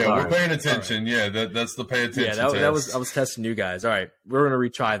we're paying attention. Right. Yeah, that's the pay attention. Yeah, that was I was testing you guys. All right, we're gonna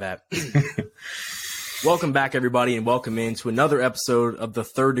retry that. Welcome back, everybody, and welcome into another episode of the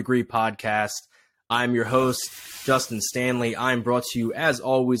Third Degree Podcast. I'm your host, Justin Stanley. I'm brought to you, as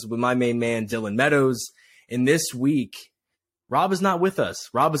always, with my main man, Dylan Meadows. And this week, Rob is not with us.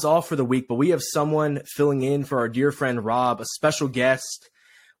 Rob is off for the week, but we have someone filling in for our dear friend Rob, a special guest.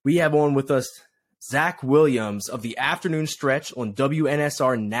 We have on with us Zach Williams of the Afternoon Stretch on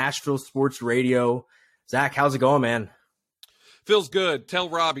WNSR Nashville Sports Radio. Zach, how's it going, man? Feels good. Tell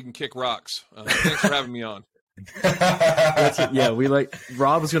Rob he can kick rocks. Thanks for having me on.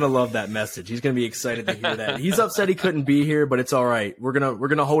 Rob is gonna love that message. He's gonna be excited to hear that. He's upset he couldn't be here, but it's all right. We're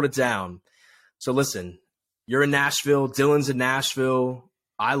gonna hold it down. So listen, you're in Nashville. Dylan's in Nashville.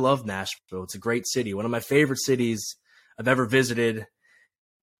 I love Nashville. It's a great city. One of my favorite cities I've ever visited.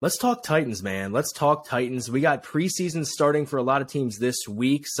 Let's talk Titans, man. Let's talk Titans. We got preseason starting for a lot of teams this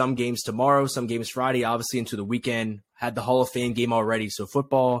week. Some games tomorrow, some games Friday, obviously into the weekend. Had the Hall of Fame game already. So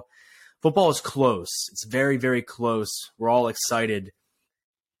football is close. It's very, very close. We're all excited.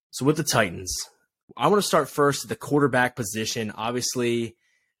 So with the Titans, I want to start first at the quarterback position. Obviously,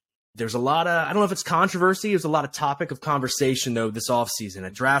 there's a lot of, I don't know if it's controversy. There's a lot of topic of conversation, though, this offseason.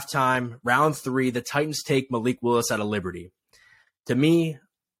 At draft time, round 3, the Titans take Malik Willis out of Liberty. To me,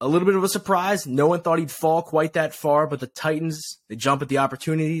 a little bit of a surprise. No one thought he'd fall quite that far, but the Titans, they jump at the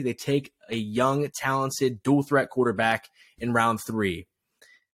opportunity. They take a young, talented, dual-threat quarterback in round 3.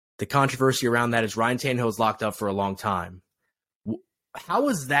 The controversy around that is Ryan Tannehill's locked up for a long time. How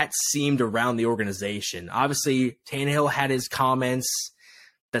has that seemed around the organization? Obviously, Tannehill had his comments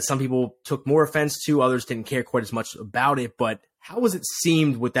that some people took more offense to, others didn't care quite as much about it, but how has it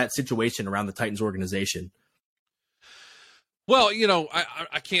seemed with that situation around the Titans organization? Well,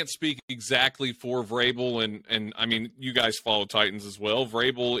 I can't speak exactly for Vrabel, and I mean, you guys follow Titans as well.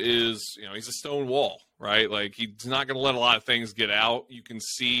 Vrabel is, he's a stone wall, right? Like, he's not going to let a lot of things get out. You can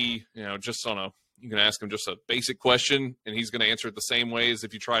see, you can ask him just a basic question, and he's going to answer it the same way as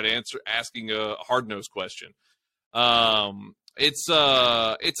if you try to asking a hard-nosed question. It's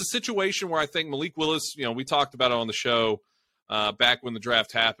a situation where I think Malik Willis, we talked about it on the show back when the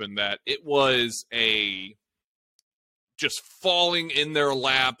draft happened, that it was just falling in their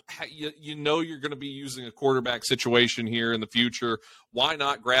lap. You're going to be using a quarterback situation here in the future. Why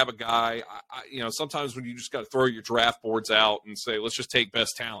not grab a guy? Sometimes when you just got to throw your draft boards out and say, let's just take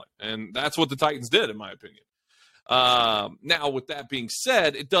best talent. And that's what the Titans did, in my opinion. Now, with that being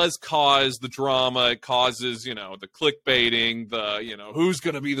said, it does cause the drama. It causes, the clickbaiting, who's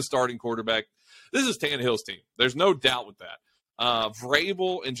going to be the starting quarterback. This is Tannehill's team. There's no doubt with that.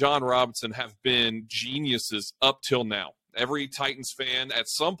 Vrabel and John Robinson have been geniuses up till now. Every Titans fan at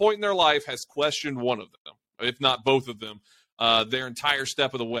some point in their life has questioned one of them, if not both of them, their entire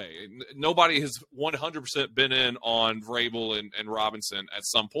step of the way. Nobody has 100% been in on Vrabel and Robinson at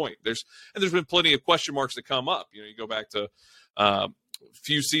some point. There's been plenty of question marks that come up. You go back to a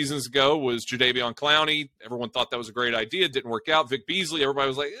few seasons ago was Jadeveon Clowney. Everyone thought that was a great idea. It didn't work out. Vic Beasley, everybody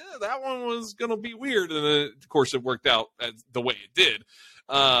was like, that one was going to be weird. And then, of course, it worked out the way it did.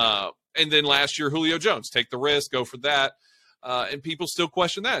 And then last year, Julio Jones, take the risk, go for that. And people still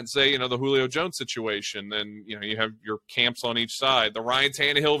question that and say, the Julio Jones situation. Then, you have your camps on each side. The Ryan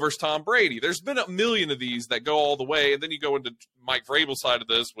Tannehill versus Tom Brady. There's been a million of these that go all the way. And then you go into Mike Vrabel's side of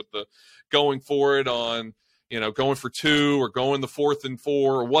this with the going for it on, going for 2 or going the 4th and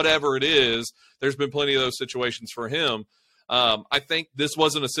 4 or whatever it is. There's been plenty of those situations for him. I think this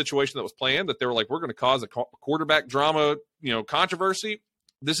wasn't a situation that was planned, that they were like, we're going to cause a quarterback drama, controversy.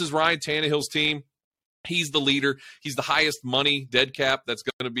 This is Ryan Tannehill's team. He's the leader. He's the highest money dead cap that's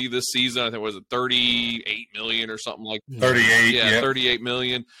going to be this season. I think it was $38 million or something like that. 38. Yeah, $38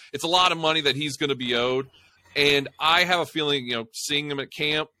 million. It's a lot of money that he's going to be owed. And I have a feeling, seeing him at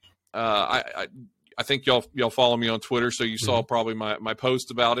camp, I think y'all follow me on Twitter, so you saw probably my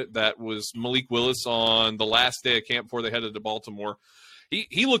post about it. That was Malik Willis on the last day of camp before they headed to Baltimore.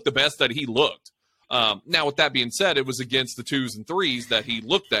 He looked the best that he looked. Now, with that being said, it was against the 2s and 3s that he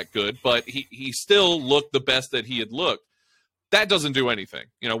looked that good, but he still looked the best that he had looked. That doesn't do anything.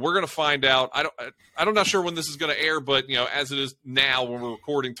 We're going to find out. I'm not sure when this is going to air, but as it is now, when we're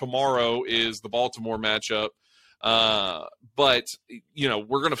recording, tomorrow is the Baltimore matchup. But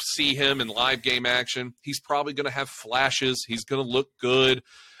we're going to see him in live game action. He's probably going to have flashes. He's going to look good.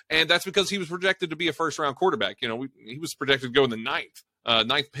 And that's because he was projected to be a first-round quarterback. He was projected to go in the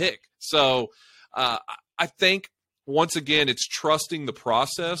ninth pick. So I think, once again, it's trusting the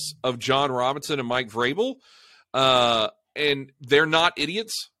process of John Robinson and Mike Vrabel. And they're not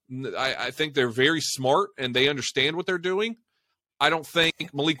idiots. I think they're very smart, and they understand what they're doing. I don't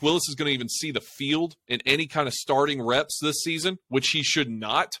think Malik Willis is going to even see the field in any kind of starting reps this season, which he should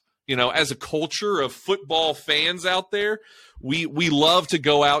not. As a culture of football fans out there, we love to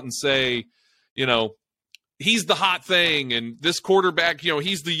go out and say, he's the hot thing, and this quarterback,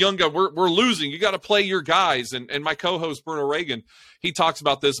 he's the young guy. We're losing. You got to play your guys. And my co-host Bruno Reagan, he talks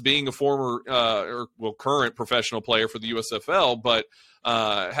about this being a former current professional player for the USFL, but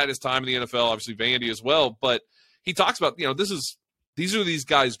had his time in the NFL, obviously Vandy as well. But he talks about, these are these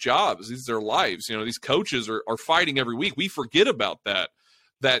guys' jobs. These are their lives. These coaches are fighting every week. We forget about that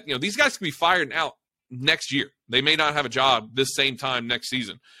these guys can be fired out next year. They may not have a job this same time next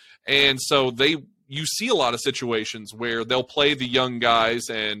season. And so you see a lot of situations where they'll play the young guys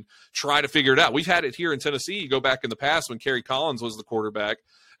and try to figure it out. We've had it here in Tennessee. You go back in the past when Kerry Collins was the quarterback.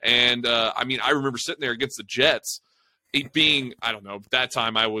 And, I remember sitting there against the Jets, it being, I don't know, at that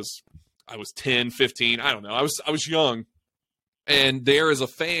time I was 10, 15. I don't know. I was young. And there is a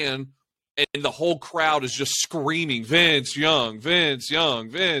fan, and the whole crowd is just screaming, Vince Young, Vince Young,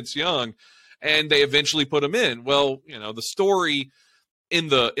 Vince Young. And they eventually put him in. Well, the story in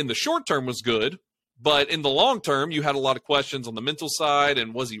the short term was good. But in the long term, you had a lot of questions on the mental side,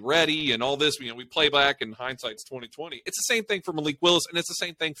 and was he ready, and all this. We play back, and hindsight's 2020. It's the same thing for Malik Willis, and it's the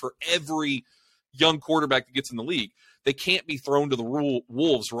same thing for every young quarterback that gets in the league. They can't be thrown to the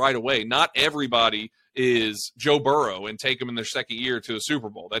wolves right away. Not everybody is Joe Burrow and take them in their second year to a Super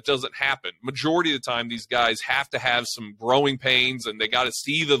Bowl. That doesn't happen. Majority of the time, these guys have to have some growing pains, and they got to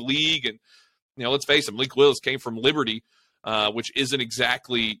see the league. And let's face it, Malik Willis came from Liberty, which isn't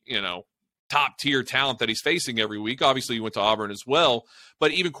exactly top-tier talent that he's facing every week. Obviously, he went to Auburn as well.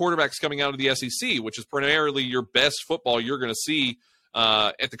 But even quarterbacks coming out of the SEC, which is primarily your best football you're going to see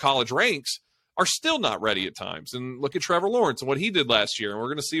at the college ranks, are still not ready at times. And look at Trevor Lawrence and what he did last year, and we're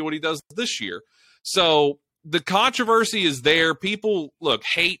going to see what he does this year. So the controversy is there. People,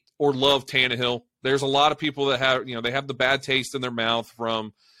 hate or love Tannehill. There's a lot of people that have, they have the bad taste in their mouth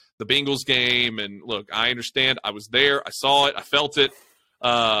from the Bengals game. And look, I understand. I was there. I saw it. I felt it.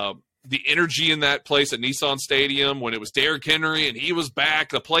 The energy in that place at Nissan Stadium when it was Derrick Henry and he was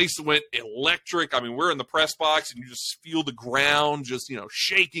back, the place went electric. We're in the press box and you just feel the ground just,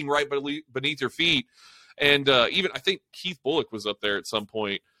 shaking right beneath your feet. And even I think Keith Bullock was up there at some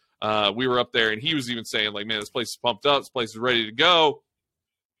point. We were up there and he was even saying, man, this place is pumped up. This place is ready to go.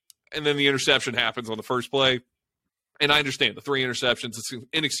 And then the interception happens on the first play. And I understand the 3 interceptions. It's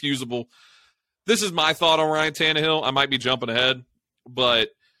inexcusable. This is my thought on Ryan Tannehill. I might be jumping ahead, but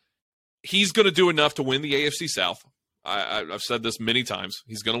he's going to do enough to win the AFC South. I've said this many times.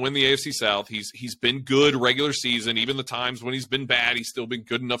 He's going to win the AFC South. He's been good regular season. Even the times when he's been bad, he's still been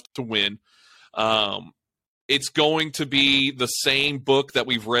good enough to win. It's going to be the same book that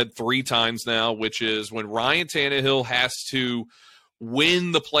we've read 3 times now, which is when Ryan Tannehill has to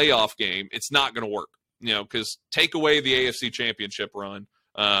win the playoff game, it's not going to work. Because take away the AFC Championship run,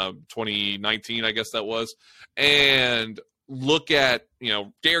 2019, I guess that was, and look at,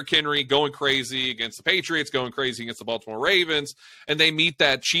 Derrick Henry going crazy against the Patriots, going crazy against the Baltimore Ravens, and they meet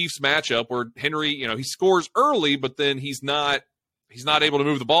that Chiefs matchup where Henry, he scores early, but then he's not able to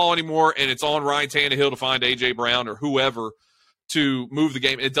move the ball anymore, and it's on Ryan Tannehill to find A.J. Brown or whoever to move the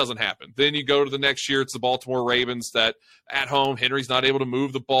game. It doesn't happen. Then you go to the next year, it's the Baltimore Ravens that at home, Henry's not able to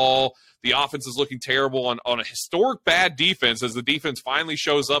move the ball. The offense is looking terrible on a historic bad defense as the defense finally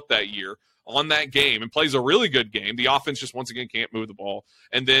shows up that year on that game and plays a really good game. The offense just once again can't move the ball.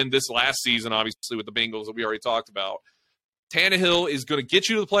 And then this last season, obviously with the Bengals that we already talked about, Tannehill is going to get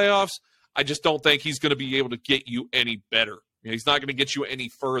you to the playoffs. I just don't think he's going to be able to get you any better. He's not going to get you any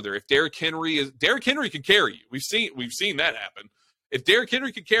further. If Derrick Henry can carry you. We've seen that happen. If Derrick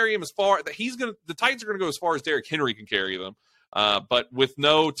Henry can carry him as far, the Titans are going to go as far as Derrick Henry can carry them. But with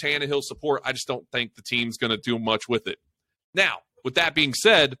no Tannehill support, I just don't think the team's going to do much with it. Now, with that being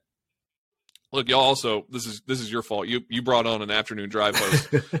said, look, y'all also, this is your fault. You brought on an afternoon drive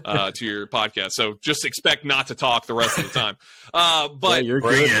host to your podcast, so just expect not to talk the rest of the time. But yeah,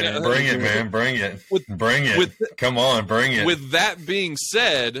 bring it, man. Bring it. Come on, bring it. With that being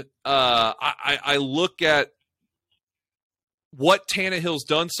said, I look at what Tannehill's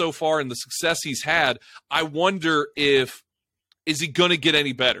done so far and the success he's had. I wonder is he going to get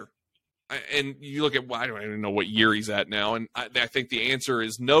any better? And you look at, I don't even know what year he's at now, and I think the answer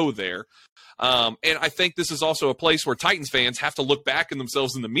is no there. And I think this is also a place where Titans fans have to look back in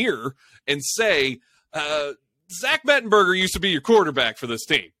themselves in the mirror and say, Zach Mettenberger used to be your quarterback for this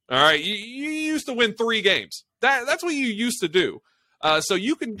team. All right, you used to win 3 games. That's what you used to do. So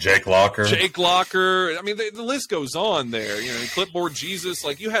you can Jake Locker. I mean, the list goes on there. You know, Clipboard Jesus.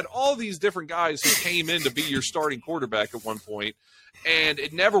 Like, you had all these different guys who came in to be your starting quarterback at one point, and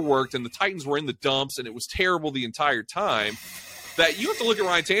it never worked. And the Titans were in the dumps, and it was terrible the entire time. That you have to look at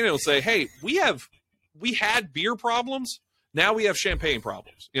Ryan Tannehill and say, hey, we had beer problems. Now we have champagne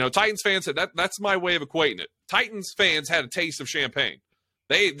problems. You know, Titans fans said that's my way of equating it. Titans fans had a taste of champagne.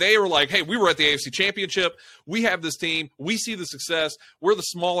 They were like, hey, we were at the AFC Championship. We have this team. We see the success. We're the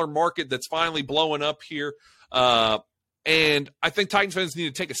smaller market that's finally blowing up here. And I think Titans fans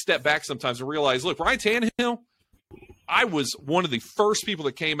need to take a step back sometimes and realize, look, Ryan Tannehill, I was one of the first people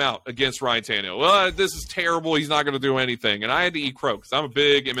that came out against Ryan Tannehill. Well, this is terrible. He's not going to do anything. And I had to eat crow because I'm a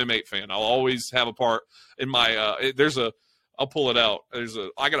big MM8 fan. I'll always have a part in my I'll pull it out.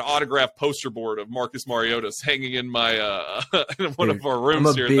 I got an autographed poster board of Marcus Mariota hanging in my in one of our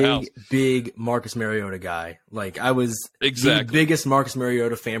rooms here in the house. Big Marcus Mariota guy. Like, I was the biggest Marcus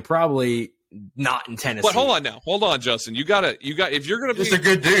Mariota fan, probably not in Tennessee. But hold on, Justin. You got if you're gonna be just a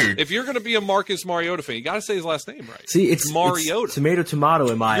good dude. If you're gonna be a Marcus Mariota fan, you got to say his last name right. See, it's Mariota. It's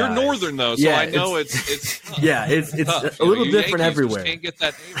tomato in my You're eyes. Northern though, so yeah, I know it's yeah, it's a little different Yankees everywhere. Just can't get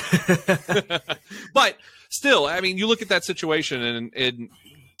that name. But still, I mean, you look at that situation, and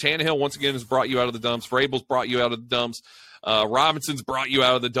Tannehill once again has brought you out of the dumps. Vrabel's brought you out of the dumps. Robinson's brought you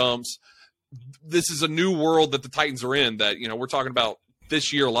out of the dumps. This is a new world that the Titans are in. That, you know, we're talking about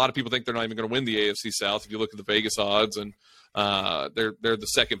this year. A lot of people think they're not even going to win the AFC South. If you look at the Vegas odds, and they're the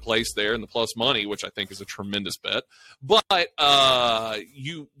second place there in the plus money, which I think is a tremendous bet. But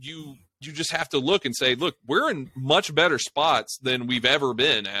you just have to look and say, look, we're in much better spots than we've ever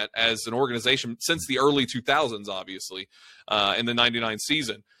been at as an organization since the early 2000s, obviously, in the 99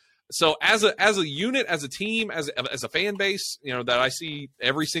 season. So as a unit, as a team, as a fan base, you know, that I see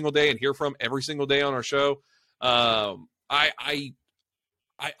every single day and hear from every single day on our show, I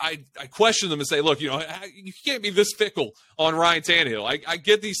question them and say, look, you know, you can't be this fickle on Ryan Tannehill. I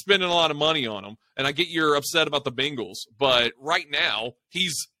get he's spending a lot of money on him, and I get you're upset about the Bengals, but right now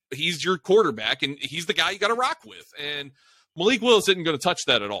he's your quarterback, and he's the guy you got to rock with. And Malik Willis isn't going to touch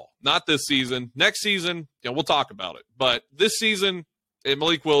that at all. Not this season. Next season, you know, we'll talk about it. But this season,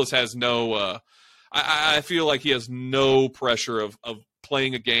 Malik Willis has no I feel like he has no pressure of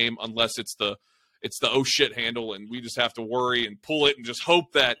playing a game unless it's the oh shit handle, and we just have to worry and pull it and just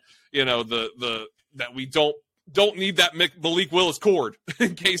hope that, you know, that we don't need that Malik Willis cord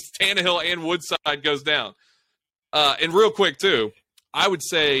in case Tannehill and Woodside goes down. And real quick too, I would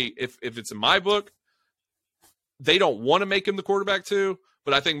say if it's in my book, they don't want to make him the quarterback two,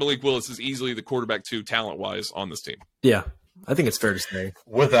 but I think Malik Willis is easily the quarterback two talent-wise on this team. Yeah, I think it's fair to say.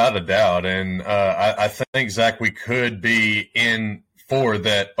 Without a doubt. And I think, Zach, we could be in for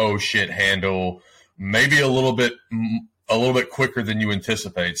that oh shit handle maybe a little bit quicker than you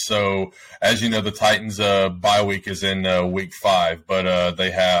anticipate. So, as you know, the Titans' bye week is in week 5, but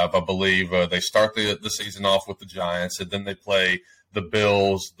they have, I believe, they start the season off with the Giants, and then they play the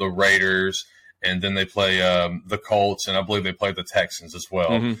Bills, the Raiders, and then they play the Colts, and I believe they play the Texans as well.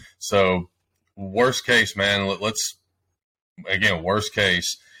 Mm-hmm. So, worst case, man, worst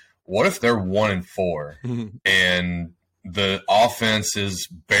case, what if they're 1-4 mm-hmm. and the offense is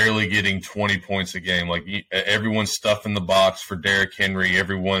barely getting 20 points a game? Like, everyone's stuffing the box for Derrick Henry.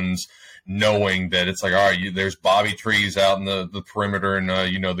 Everyone's knowing that it's like, all right, there's Bobby Trees out in the perimeter,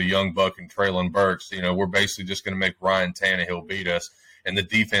 and, you know, the young buck and Treylon Burks. You know, we're basically just going to make Ryan Tannehill beat us, and the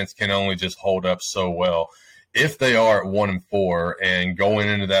defense can only just hold up so well. If they are at 1-4 and going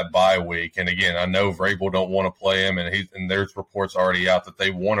into that bye week, and again, I know Vrabel don't want to play him, and there's reports already out that they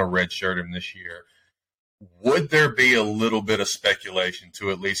want to redshirt him this year. Would there be a little bit of speculation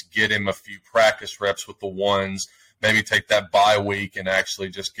to at least get him a few practice reps with the ones, maybe take that bye week and actually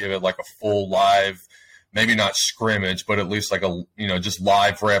just give it like a full live, maybe not scrimmage, but at least like a, you know, just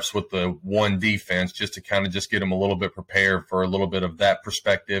live reps with the one defense, just to kind of just get him a little bit prepared for a little bit of that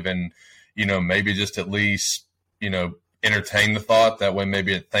perspective, and, you know, maybe just at least, you know, entertain the thought that way.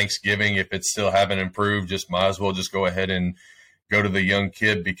 Maybe at Thanksgiving, if it's still haven't improved, just might as well just go ahead and go to the young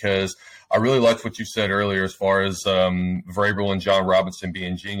kid, because I really liked what you said earlier as far as Vrabel and John Robinson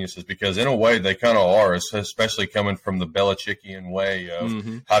being geniuses, because in a way they kind of are, especially coming from the Belichickian way of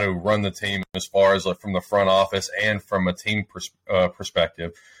mm-hmm. how to run the team as far as from the front office and from a team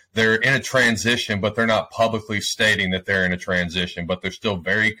perspective. They're in a transition, but they're not publicly stating that they're in a transition, but they're still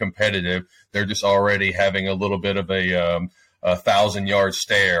very competitive. They're just already having a little bit of a 1,000-yard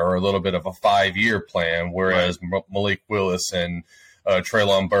stare or a little bit of a 5-year plan, whereas Malik Willis and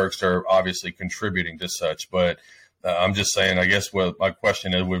Treylon Burks are obviously contributing to such. But I'm just saying, I guess what my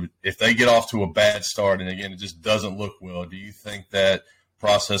question is, if they get off to a bad start and again, it just doesn't look well, do you think that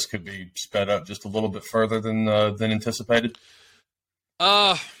process could be sped up just a little bit further than anticipated?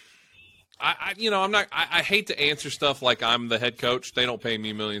 I hate to answer stuff like I'm the head coach. They don't pay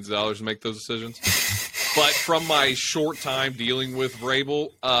me millions of dollars to make those decisions. But from my short time dealing with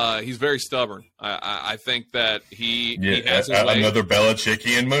Vrabel, he's very stubborn. I think that he has his way. Another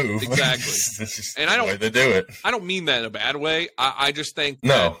Belichickian move. Exactly. This is and the way they do it. I don't mean that in a bad way. I just think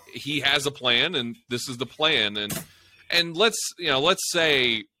that he has a plan, and this is the plan. And let's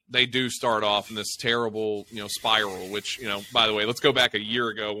say they do start off in this terrible, spiral, which, by the way, let's go back a year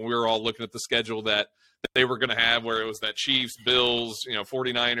ago when we were all looking at the schedule that they were going to have, where it was that Chiefs, Bills,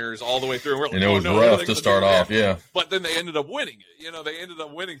 49ers, all the way through. And it was rough to start off, yeah. But then they ended up winning it. They ended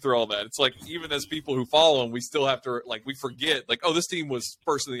up winning through all that. It's like, even as people who follow them, we still have to, we forget, this team was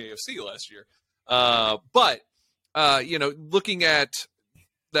first in the AFC last year. But looking at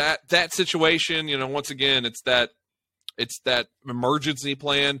that situation, once again, it's that emergency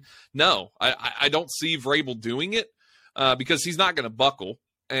plan. No, I don't see Vrabel doing it because he's not going to buckle.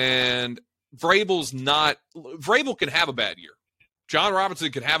 And Vrabel can have a bad year. John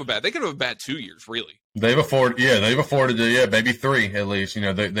Robinson could have they could have a bad 2 years, really. They've afforded maybe 3 at least.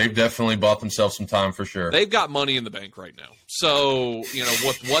 They've definitely bought themselves some time for sure. They've got money in the bank right now. So,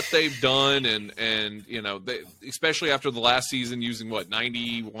 with what they've done and they, especially after the last season using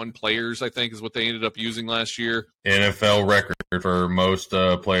 91 players, I think is what they ended up using last year. NFL record for most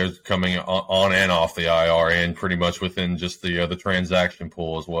players coming on and off the IR, and pretty much within just the transaction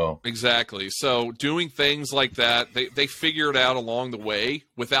pool as well. Exactly. So doing things like that, they figure it out along the way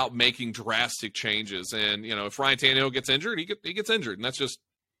without making drastic changes. And, if Ryan Tannehill gets injured, he gets injured. And that's just,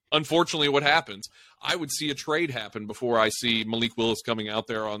 unfortunately, what happens. I would see a trade happen before I see Malik Willis coming out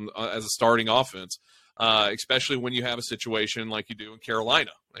there as a starting offense, especially when you have a situation like you do in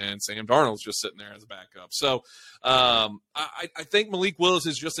Carolina and Sam Darnold's just sitting there as a backup. So I think Malik Willis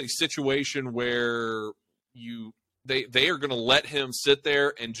is just a situation where they are going to let him sit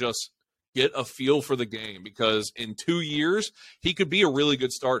there and just get a feel for the game, because in 2 years he could be a really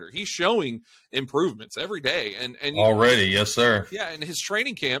good starter. He's showing improvements every day, and already, yes, sir. Yeah, and his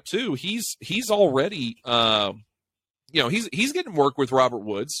training camp too. He's already, he's getting work with Robert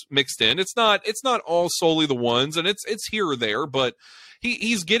Woods mixed in. It's not all solely the ones, and it's here or there, but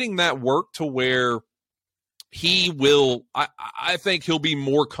he's getting that work to where he will. I think he'll be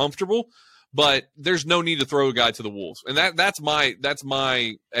more comfortable. But there's no need to throw a guy to the wolves, and that's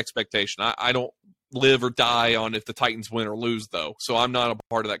my expectation. I don't live or die on if the Titans win or lose, though. So I'm not a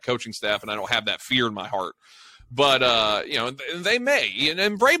part of that coaching staff, and I don't have that fear in my heart. But they may,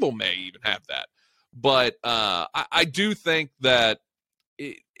 and Vrabel may even have that. But I do think that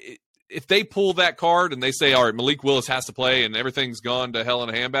if they pull that card and they say, all right, Malik Willis has to play, and everything's gone to hell in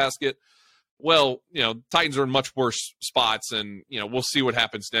a handbasket, well, Titans are in much worse spots, and, we'll see what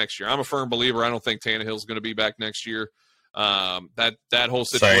happens next year. I'm a firm believer. I don't think Tannehill's going to be back next year. That whole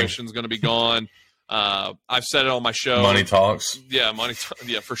situation is going to be gone. I've said it on my show. Money talks. Yeah,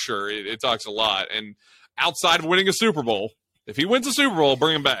 yeah, for sure. It talks a lot. And outside of winning a Super Bowl, if he wins a Super Bowl,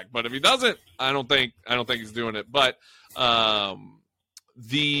 bring him back. But if he doesn't, I don't think he's doing it. But I've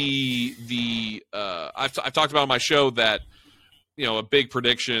talked about on my show that, a big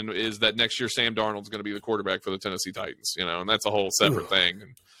prediction is that next year Sam Darnold's going to be the quarterback for the Tennessee Titans, and that's a whole separate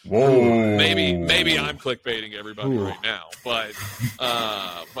thing. Whoa. Maybe I'm clickbaiting everybody right now, but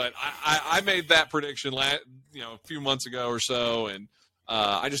I made that prediction a few months ago or so, and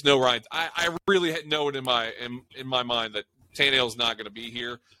I just know I really know it in my mind that Tannehill's not going to be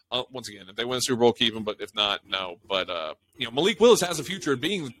here. Once again, if they win the Super Bowl, keep him. But if not, no. But Malik Willis has a future of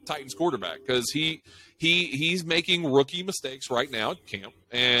being the Titans quarterback, because he's making rookie mistakes right now at camp,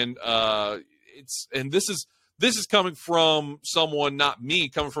 and this is coming from someone, not me,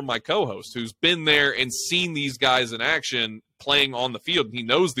 coming from my co-host who's been there and seen these guys in action playing on the field. He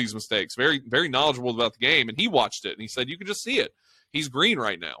knows these mistakes, very very knowledgeable about the game, and he watched it and he said you can just see it. He's green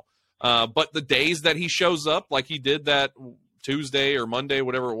right now. But the days that he shows up, like he did that Tuesday or Monday,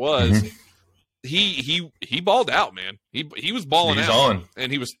 whatever it was, he balled out, man. He was balling out, on.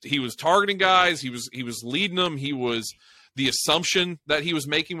 And he was targeting guys. He was leading them. He was, the assumption that he was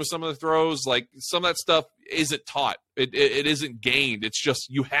making with some of the throws, like some of that stuff isn't taught. It isn't gained. It's just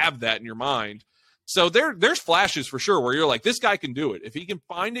you have that in your mind. So there's flashes for sure where you're like, this guy can do it. If he can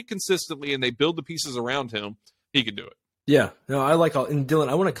find it consistently and they build the pieces around him, he can do it. Yeah, no, I like all. And Dylan,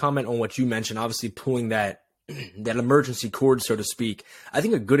 I want to comment on what you mentioned. Obviously, pulling that emergency cord, so to speak. I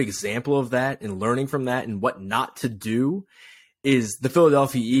think a good example of that and learning from that and what not to do is the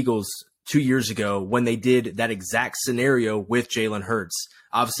Philadelphia Eagles 2 years ago when they did that exact scenario with Jalen Hurts.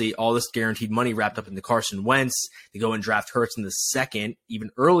 Obviously, all this guaranteed money wrapped up into Carson Wentz. They go and draft Hurts in the second,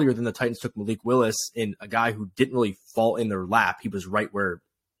 even earlier than the Titans took Malik Willis, in a guy who didn't really fall in their lap. He was right where,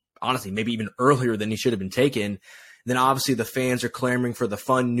 honestly, maybe even earlier than he should have been taken. Then obviously the fans are clamoring for the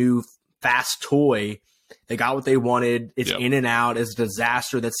fun, new, fast toy. They got what they wanted. It's in and out. It's a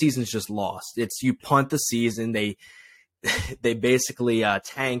disaster. That season's just lost. It's you punt the season. They basically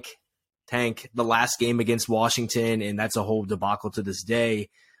tank the last game against Washington, and that's a whole debacle to this day.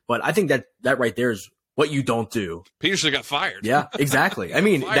 But I think that right there is what you don't do. Peterson got fired. Yeah, exactly. I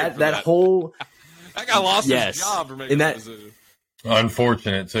mean, that whole that guy lost his job for making that decision.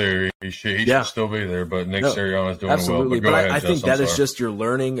 Unfortunate too. He should still be there, but Nick Sirianni's doing absolutely. well. But I think that is just your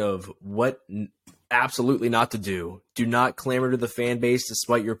learning of what absolutely not to do. Do not clamor to the fan base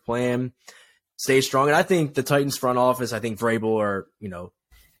despite your plan. Stay strong. And I think the Titans front office, I think Vrabel are,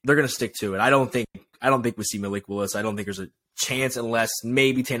 they're going to stick to it. I don't think we see Malik Willis. I don't think there's a chance unless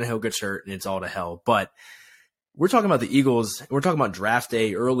maybe Tannehill gets hurt and it's all to hell. But we're talking about the Eagles. We're talking about draft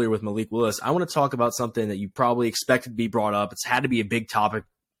day earlier with Malik Willis. I want to talk about something that you probably expected to be brought up. It's had to be a big topic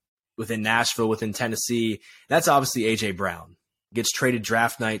within Nashville, within Tennessee. That's obviously A.J. Brown. Gets traded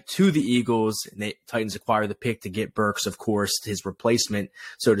draft night to the Eagles, and the Titans acquire the pick to get Burks, of course, his replacement,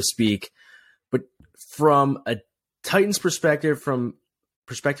 so to speak. But from a Titans perspective, from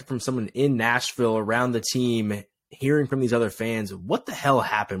someone in Nashville around the team, hearing from these other fans, what the hell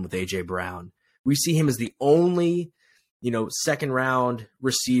happened with A.J. Brown? We see him as the only, second round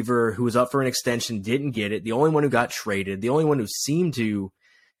receiver who was up for an extension, didn't get it. The only one who got traded, the only one who seemed to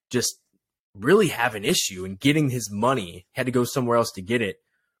just really have an issue in getting his money, had to go somewhere else to get it.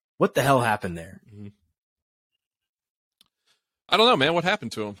 What the hell happened there? I don't know, man. What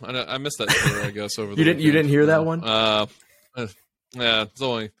happened to him? I missed that story, I guess. Over you didn't hear that one? Yeah, it's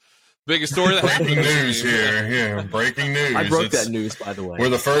only biggest story that happened. Breaking news here. Yeah, breaking news. I broke that news, by the way. We're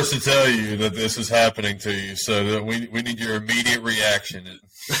the first to tell you that this is happening to you, so that we need your immediate reaction.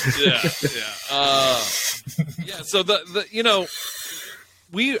 Yeah. So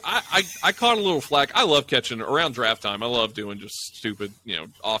I caught a little flack. I love catching around draft time. I love doing just stupid,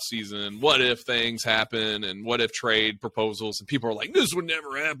 off season, what if things happen and what if trade proposals, and people are like, this would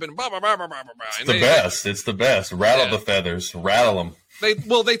never happen. Blah, blah, blah, blah, blah, blah. It's the best. Rattle the feathers. Rattle them. They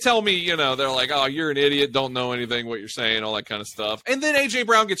tell me, they're like, oh, you're an idiot, don't know anything, what you're saying, all that kind of stuff. And then A.J.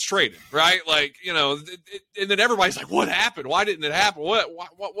 Brown gets traded, right? Like, and then everybody's like, what happened? Why didn't it happen? What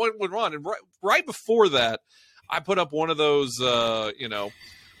went wrong? And right before that, I put up one of those, what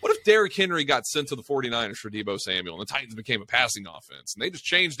if Derrick Henry got sent to the 49ers for Deebo Samuel and the Titans became a passing offense and they just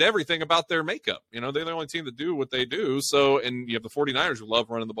changed everything about their makeup? They're the only team that do what they do. So, and you have the 49ers who love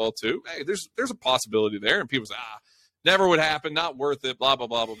running the ball too. Hey, there's a possibility there. And people say, never would happen, not worth it, blah, blah,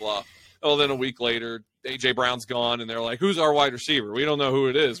 blah, blah, blah. Well, then a week later, A.J. Brown's gone, and they're like, who's our wide receiver? We don't know who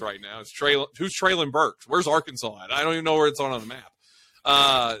it is right now. Who's Traylon Burks? Where's Arkansas at? I don't even know where it's on the map.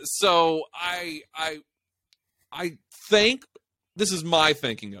 So I think this is my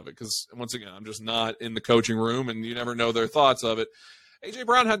thinking of it, because, once again, I'm just not in the coaching room, and you never know their thoughts of it. A.J.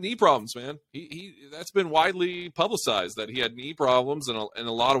 Brown had knee problems, man. He that's been widely publicized that he had knee problems, and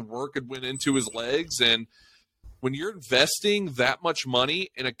a lot of work had went into his legs, and when you're investing that much money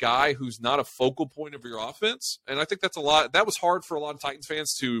in a guy who's not a focal point of your offense, and I think that was hard for a lot of Titans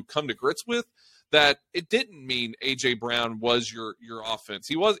fans to come to grips with, that it didn't mean A.J. Brown was your offense.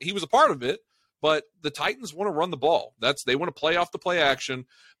 He was a part of it, but the Titans want to run the ball. They want to play off the play action.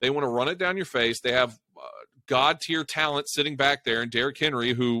 They want to run it down your face. They have God-tier talent sitting back there, and Derrick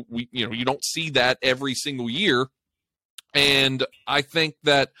Henry, who you don't see that every single year. And I think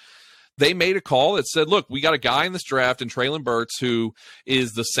that they made a call that said, look, we got a guy in this draft in Traylon Burks who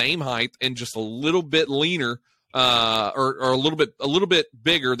is the same height and just a little bit leaner, or a little bit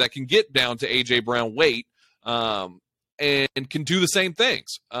bigger, that can get down to A.J. Brown weight, and can do the same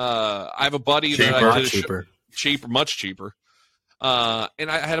things. I have a buddy much cheaper.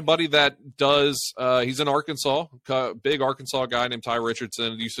 And I had a buddy that does, he's in Arkansas, big Arkansas guy named Ty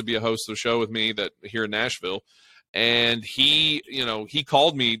Richardson, used to be a host of the show with me here in Nashville. And he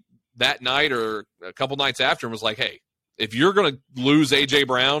called me that night or a couple nights after and was like, hey, if you're going to lose A.J.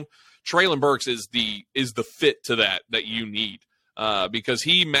 Brown, Traylon Burks is the fit to that you need, because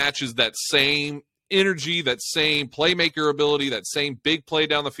he matches that same energy, that same playmaker ability, that same big play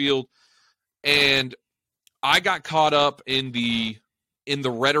down the field. And I got caught up in the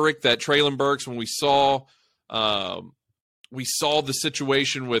rhetoric that Traylon Burks, when we saw the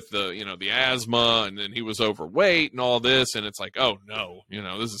situation with the asthma, and then he was overweight and all this, and it's like, oh no,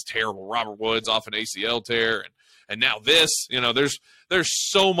 this is terrible. Robert Woods off an ACL tear, and now this. There's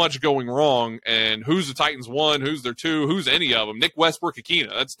so much going wrong, and who's the Titans 1, who's their 2, who's any of them? Nick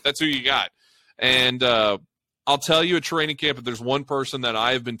Westbrook-Akina, that's who you got. And I'll tell you at training camp, if there's one person that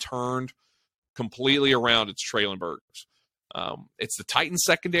I have been turned completely around, it's Treylon Burks. It's the Titans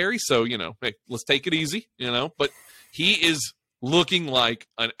secondary, so hey, let's take it easy, but he is looking like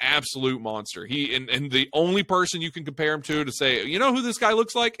an absolute monster. And the only person you can compare him to say, who this guy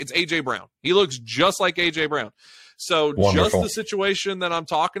looks like? It's A.J. Brown. He looks just like A.J. Brown. So Wonderful. Just the situation that I'm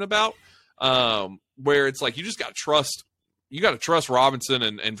talking about, where it's like you just got to trust. You got to trust Robinson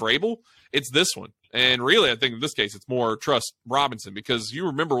and Vrabel. It's this one. And really, I think in this case, it's more trust Robinson, because you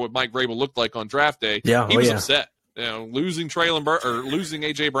remember what Mike Vrabel looked like on draft day. Yeah, he was upset. Losing losing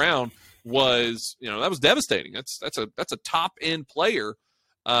A.J. Brown was, that was devastating. That's a top end player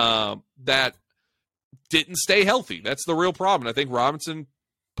that didn't stay healthy. That's the real problem. I think Robinson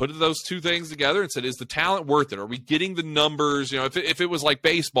put those two things together and said, is the talent worth it? Are we getting the numbers? If it was like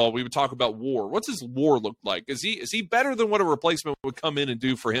baseball, we would talk about WAR. What's his WAR look like? Is he better than what a replacement would come in and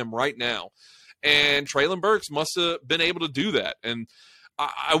do for him right now? And Treylon Burks must have been able to do that. And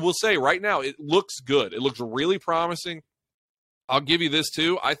I will say right now, it looks good. It looks really promising. I'll give you this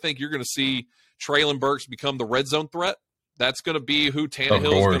too. I think you're going to see Treylon Burks become the red zone threat. That's going to be who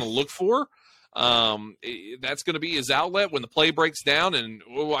Tannehill is going to look for. That's going to be his outlet when the play breaks down and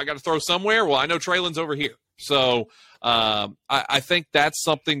I got to throw somewhere. Well, I know Treylon's over here. So I think that's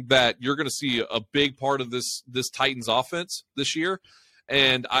something that you're going to see a big part of this Titans offense this year.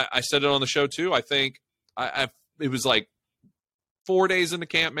 And I said it on the show too. I think it was like 4 days into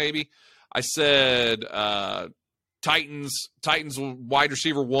camp maybe. I said Titans wide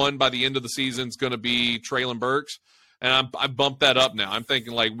receiver 1 by the end of the season is going to be Treylon Burks. And I bumped that up now. I'm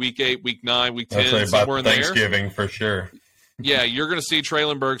thinking like week 8, week 9, week 10, somewhere in there. Thanksgiving for sure. Yeah, you're going to see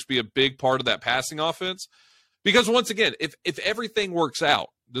Treylon Burks be a big part of that passing offense. Because once again, if everything works out,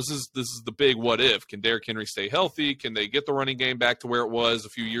 this is the big what if. Can Derrick Henry stay healthy? Can they get the running game back to where it was a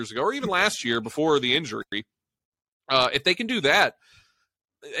few years ago or even last year before the injury? If they can do that,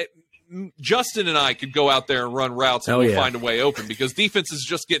 Justin and I could go out there and run routes and we'll find a way open, because defenses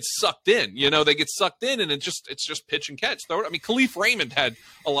just get sucked in. They get sucked in and it's just pitch and catch. I mean, Khalif Raymond had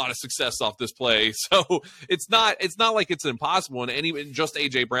a lot of success off this play, so it's not like it's impossible. And just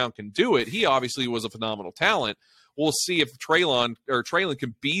A.J. Brown can do it. He obviously was a phenomenal talent. We'll see if Treylon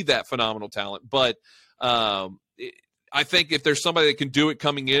can be that phenomenal talent. But I think if there's somebody that can do it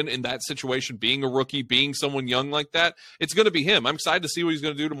coming in that situation, being a rookie, being someone young like that, it's going to be him. I'm excited to see what he's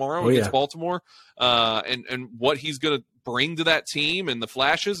going to do tomorrow against Baltimore, and what he's going to bring to that team and the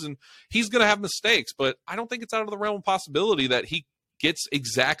flashes. And he's going to have mistakes, but I don't think it's out of the realm of possibility that he gets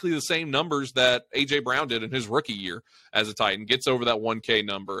exactly the same numbers that A.J. Brown did in his rookie year as a Titan, gets over that 1K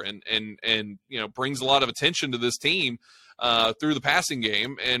number and brings a lot of attention to this team through the passing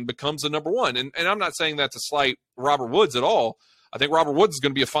game and becomes the number 1. And I'm not saying that to slight Robert Woods at all. I think Robert Woods is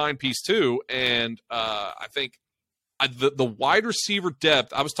going to be a fine piece too. And I think the wide receiver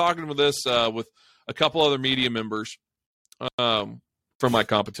depth, I was talking with this with a couple other media members from my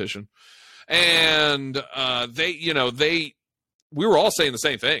competition. And we were all saying the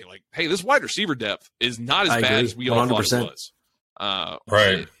same thing. Like, hey, this wide receiver depth is not as bad as we all thought it was.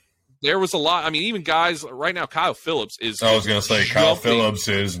 Right. There was a lot. I mean, even guys right now, Kyle Phillips is. I was going to say Kyle Phillips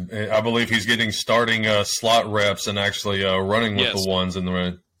is. I believe he's getting starting slot reps and actually running with the ones in the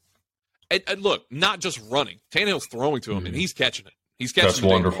red. And look, not just running. Tannehill's throwing to him, and he's catching it. He's catching That's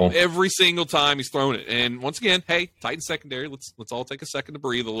wonderful. Every single time he's throwing it. And once again, hey, Titan secondary, let's all take a second to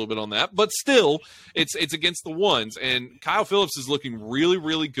breathe a little bit on that. But still, it's against the ones. And Kyle Phillips is looking really,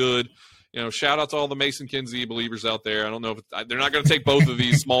 really good. Shout out to all the Mason Kinsey believers out there. I don't know if they're not going to take both of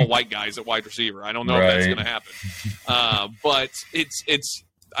these small white guys at wide receiver. I don't know if that's going to happen. But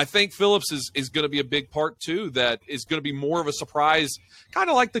I think Phillips is going to be a big part too. That is going to be more of a surprise, kind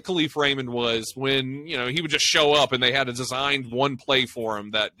of like the Khalif Raymond was when he would just show up and they had a designed one play for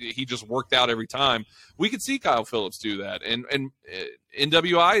him that he just worked out every time. We could see Kyle Phillips do that, and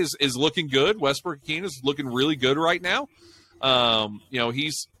NWI is looking good. Westbrook-Akina is looking really good right now.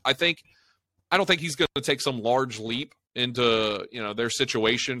 I don't think he's going to take some large leap into their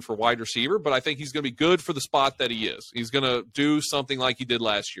situation for wide receiver, but I think he's going to be good for the spot that he is. He's going to do something like he did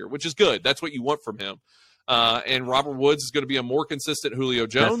last year, which is good. That's what you want from him. And Robert Woods is going to be a more consistent Julio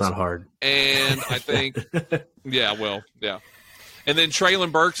Jones. That's not hard. And I think, yeah. And then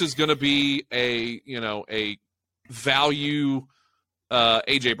Treylon Burks is going to be a value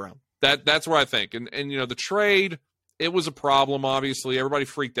A.J. Brown. That's where I think. And the trade, it was a problem, obviously. Everybody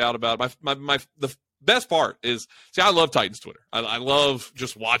freaked out about it. best part is, see, I love Titans Twitter. I love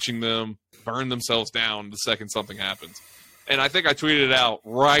just watching them burn themselves down the second something happens. And I think I tweeted it out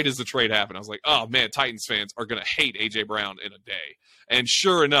right as the trade happened. I was like, oh, man, Titans fans are going to hate A.J. Brown in a day. And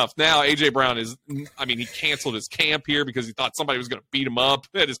sure enough, now A.J. Brown he canceled his camp here because he thought somebody was going to beat him up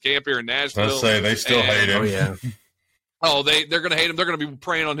at his camp here in Nashville. Let's say they still hate him. Oh, yeah. They're going to hate him. They're going to be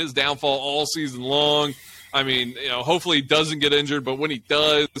preying on his downfall all season long. I mean, hopefully he doesn't get injured, but when he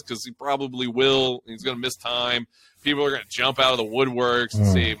does, because he probably will, he's going to miss time. People are going to jump out of the woodworks and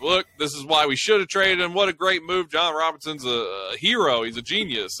see, look, this is why we should have traded him. What a great move. John Robinson's a hero. He's a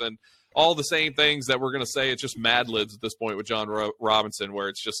genius. And all the same things that we're going to say. It's just Mad Libs at this point with John Robinson, where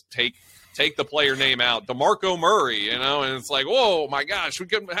it's just take the player name out. DeMarco Murray, and it's like, whoa, my gosh,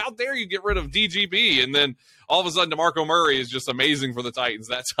 how dare you get rid of DGB? And then all of a sudden DeMarco Murray is just amazing for the Titans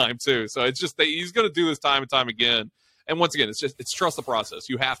that time too. So it's just that he's going to do this time and time again. And once again, it's trust the process.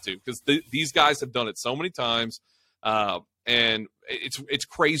 You have to, because these guys have done it so many times. And it's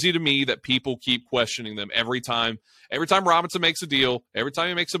crazy to me that people keep questioning them every time Robinson makes a deal, every time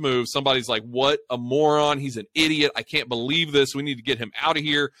he makes a move, somebody's like, what a moron. He's an idiot. I can't believe this. We need to get him out of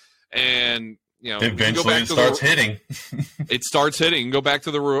here. And, eventually it starts hitting. It starts hitting. Go back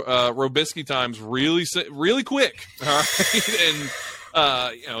to the Robisky times really, really quick. All right.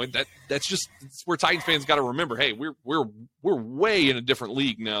 And, that's where Titans fans got to remember, hey, we're way in a different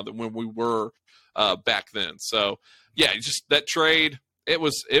league now than when we were back then. So yeah, just that trade, it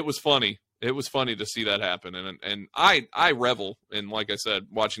was funny. It was funny to see that happen. And I revel in, like I said,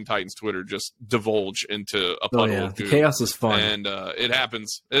 watching Titans Twitter just divulge into a puddle of the goo. chaos is fun. And it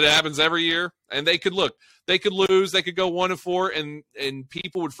happens every year. And they could lose, they could go 1-4, and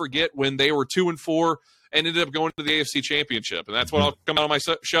people would forget when they were 2-4 and ended up going to the AFC Championship. And that's what I'll come out on my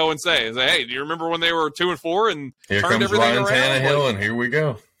show and say, hey, do you remember when they were 2-4 and here turned comes everything Ryan around? Tannehill, and here we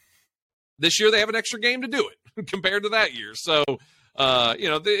go. This year they have an extra game to do it compared to that year. So,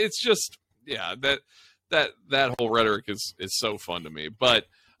 it's just, yeah, that whole rhetoric is so fun to me. But,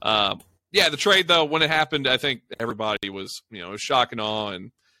 the trade, though, when it happened, I think everybody was, shock and awe,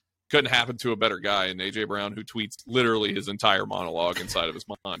 and couldn't happen to a better guy in A.J. Brown, who tweets literally his entire monologue inside of his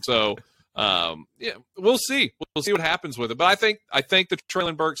mind. So, we'll see. We'll see what happens with it. But I think the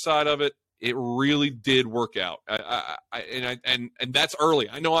Treylon Burks side of it, it really did work out. And that's early.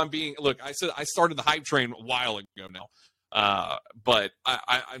 I know I said I started the hype train a while ago now. But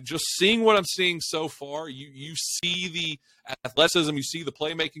I'm just seeing what I'm seeing so far. You see the athleticism, you see the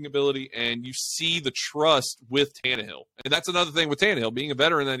playmaking ability, and you see the trust with Tannehill. And that's another thing with Tannehill, being a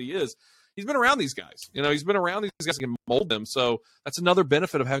veteran that he is. He's been around these guys. He's been around these guys and can mold them. So that's another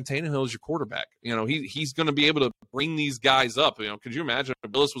benefit of having Tannehill as your quarterback. He's going to be able to bring these guys up. Could you imagine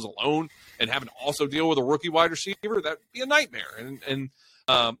if Willis was alone and having to also deal with a rookie wide receiver? That'd be a nightmare. And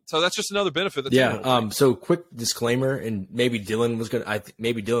so that's just another benefit. So quick disclaimer, and maybe Dylan was going to,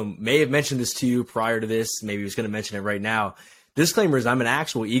 maybe Dylan may have mentioned this to you prior to this. Maybe he was going to mention it right now. Disclaimer is I'm an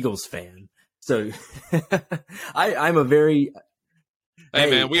actual Eagles fan. So I'm a very... Hey,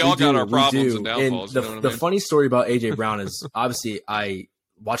 man, we all got our problems and downfalls. And the funny story about A.J. Brown is, obviously, I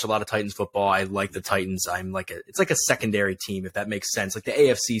watch a lot of Titans football. I like the Titans. It's like a secondary team, if that makes sense, like the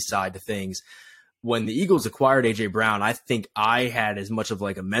AFC side to things. When the Eagles acquired A.J. Brown, I think I had as much of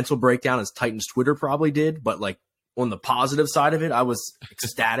like a mental breakdown as Titans Twitter probably did. But like on the positive side of it, I was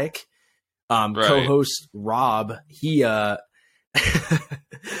ecstatic. Right. Co-host Rob,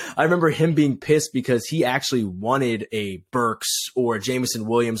 I remember him being pissed because he actually wanted a Burks or a Jameson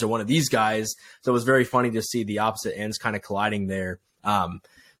Williams or one of these guys. So it was very funny to see the opposite ends kind of colliding there.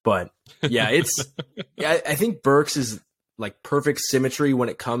 But yeah, I think Burks is like perfect symmetry when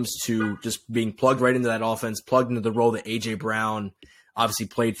it comes to just being plugged right into that offense, plugged into the role that A.J. Brown obviously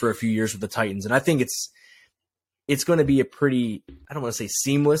played for a few years with the Titans. And I think it's going to be a pretty, I don't want to say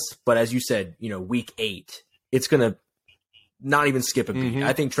seamless, but as you said, week 8, it's going to not even skip a beat.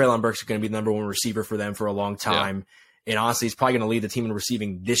 I think Treylon Burks is going to be the number one receiver for them for a long time. Yeah. And honestly, he's probably going to lead the team in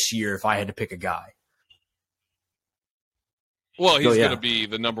receiving this year if I had to pick a guy. Well, he's going to be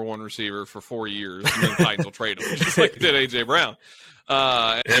the number one receiver for 4 years, and then the Titans will trade him, just like they did A.J. Brown.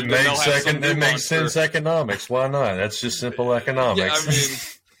 It makes sense economics. Why not? That's just simple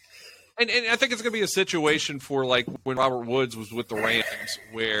economics. Yeah, and I think it's going to be a situation for like when Robert Woods was with the Rams,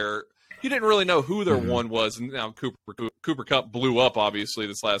 where you didn't really know who their one was, and now Cooper Kupp blew up obviously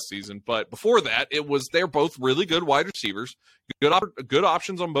this last season. But before that, they're both really good wide receivers, good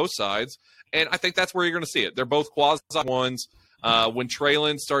options on both sides, and I think that's where you're going to see it. They're both quasi ones. When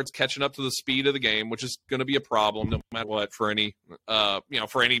Traylon starts catching up to the speed of the game, which is going to be a problem no matter what for any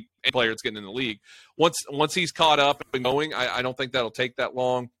player that's getting in the league. Once he's caught up and going, I don't think that'll take that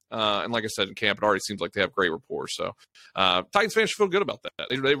long. And like I said, in camp, it already seems like they have great rapport. So Titans fans should feel good about that.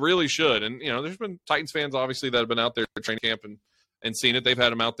 They really should. And, there's been Titans fans, obviously, that have been out there at training camp and seen it. They've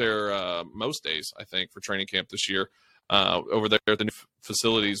had them out there most days, I think, for training camp this year over there at the new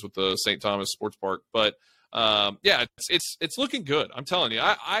facilities with the St. Thomas Sports Park. But, it's looking good. I'm telling you.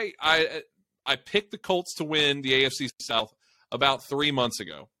 I picked the Colts to win the AFC South about 3 months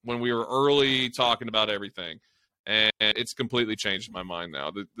ago when we were early talking about everything. And it's completely changed my mind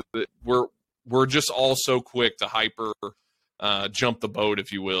now. We're just all so quick to hyper jump the boat,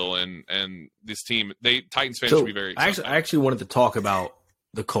 if you will, and this team, Titans fans should be very excited. I actually wanted to talk about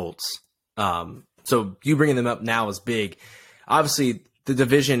the Colts. So you bringing them up now is big. Obviously, the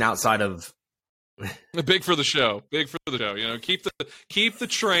division outside of big for the show. Keep the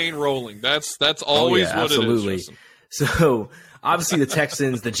train rolling. That's always what absolutely. it is. Justin. So obviously, the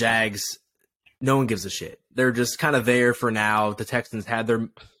Texans, the Jags. No one gives a shit. They're just kind of there for now. The Texans had their,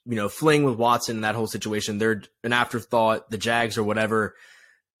 fling with Watson and that whole situation. They're an afterthought. The Jags or whatever.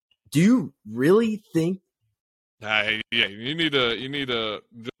 Do you really think? You need to.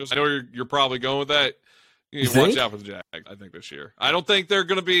 I know you're probably going with that. You need to watch out for the Jags. I think this year. I don't think they're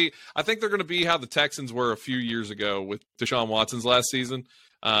going to be. I think they're going to be how the Texans were a few years ago with Deshaun Watson's last season,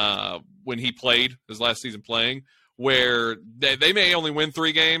 when he played his last season playing, where they may only win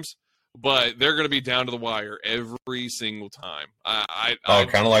 3 games. But they're going to be down to the wire every single time. Kind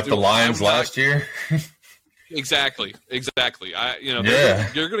of like the Lions last year. Exactly. They're going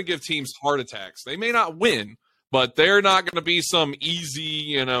to give teams heart attacks. They may not win, but they're not going to be some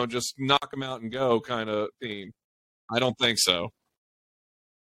easy, just knock them out and go kind of team. I don't think so.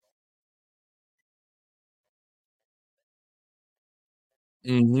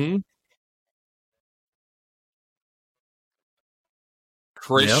 Mm-hmm.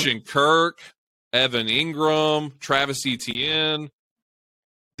 Christian Kirk, Evan Ingram, Travis Etienne.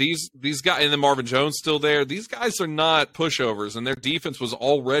 These guys, and then Marvin Jones still there. These guys are not pushovers, and their defense was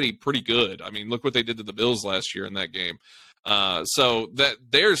already pretty good. I mean, look what they did to the Bills last year in that game. So that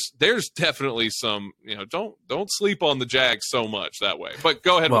there's definitely some, don't sleep on the Jags so much that way. But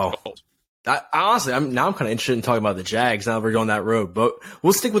go ahead with the Colts. Honestly, I'm kind of interested in talking about the Jags now that we're going that road, but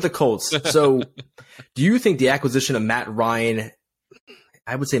we'll stick with the Colts. So do you think the acquisition of Matt Ryan,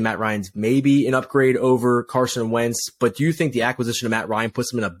 I would say Matt Ryan's maybe an upgrade over Carson Wentz, but do you think the acquisition of Matt Ryan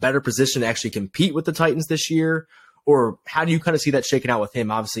puts him in a better position to actually compete with the Titans this year? Or how do you kind of see that shaking out with him?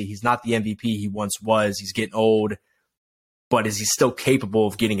 Obviously, he's not the MVP he once was. He's getting old, but is he still capable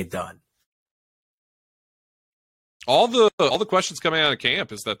of getting it done? All the questions coming out of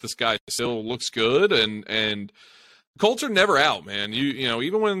camp is that this guy still looks good, and Colts are never out, man.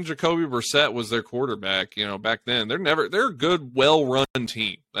 Even when Jacoby Brissett was their quarterback, back then, they're a good, well-run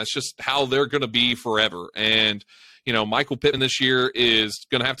team. That's just how they're going to be forever. And, Michael Pittman this year is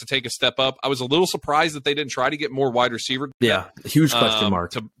going to have to take a step up. I was a little surprised that they didn't try to get more wide receiver. Yeah, huge question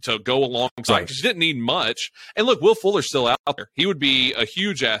mark. To go alongside, because you didn't need much. And look, Will Fuller's still out there. He would be a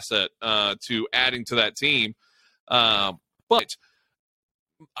huge asset to adding to that team. But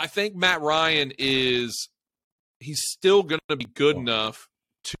I think Matt Ryan he's still going to be good enough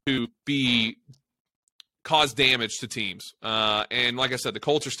to cause damage to teams. And like I said, the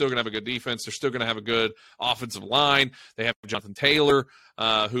Colts are still going to have a good defense. They're still going to have a good offensive line. They have Jonathan Taylor,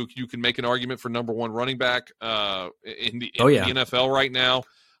 who you can make an argument for number 1 running back in the NFL right now.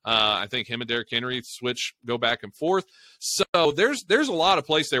 I think him and Derrick Henry go back and forth. So there's a lot of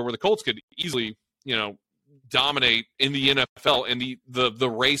place there where the Colts could easily, dominate in the NFL, and the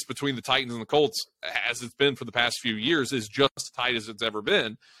race between the Titans and the Colts, as it's been for the past few years, is just as tight as it's ever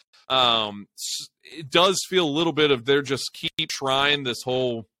been. It does feel a little bit of they're just keep trying this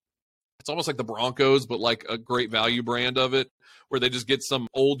whole, it's almost like the Broncos, but like a great value brand of it, where they just get some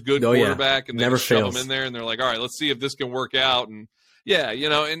old good quarterback and they just shove them in there and they're like, all right, let's see if this can work out. And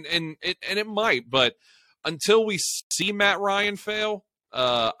and it might, but until we see Matt Ryan fail,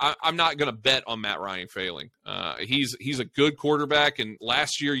 I'm not going to bet on Matt Ryan failing. He's a good quarterback, and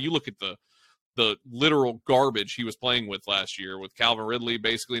last year, you look at the literal garbage he was playing with last year, with Calvin Ridley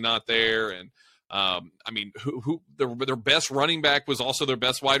basically not there, and their best running back was also their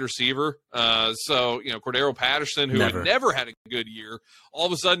best wide receiver. So Cordero Patterson, who had never had a good year, all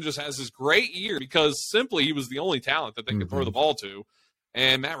of a sudden just has this great year because simply he was the only talent that they could throw the ball to,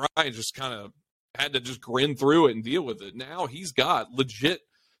 and Matt Ryan just kind of had to just grin through it and deal with it. Now he's got legit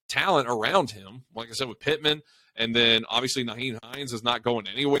talent around him, like I said, with Pittman And then obviously Nyheim Hines is not going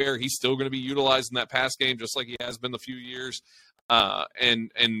anywhere. He's still going to be utilized in that pass game just like he has been the few years. I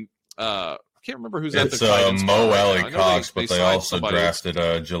can't remember who's at the tight end spot Mo right Alley now. I know Cox, but they signed also somebody. drafted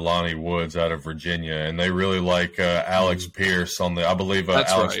Jelani Woods out of Virginia, and they really like Alex Pierce on the. I believe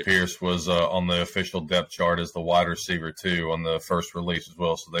Alex Pierce was on the official depth chart as the wide receiver too on the first release as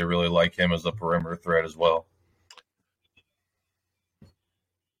well. So they really like him as a perimeter threat as well.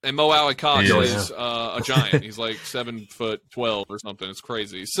 And Mo Alley Cox is a giant. He's like 7'12" or something. It's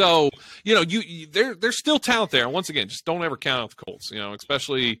crazy. So there's still talent there. And once again, just don't ever count out the Colts.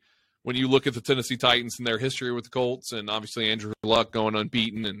 Especially when you look at the Tennessee Titans and their history with the Colts, and obviously Andrew Luck going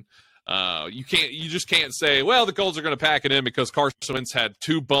unbeaten, and you just can't say, well, the Colts are going to pack it in because Carson Wentz had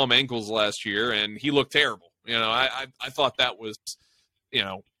 2 bum ankles last year and he looked terrible. I thought that was,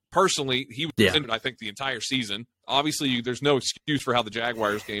 personally, he was injured, I think, the entire season. Obviously, there's no excuse for how the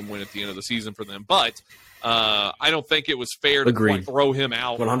Jaguars game went at the end of the season for them, but I don't think it was fair to quite throw him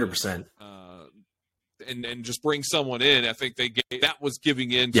out 100%. And just bring someone in. I think that was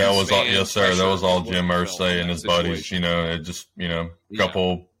giving in. Yeah, it was all, yes, sir. That was all Jim Irsay and his buddies. It just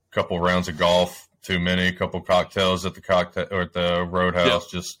couple rounds of golf too many, a couple cocktails at the Roadhouse,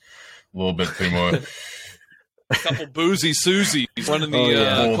 just a little bit too much. A couple boozy Susies running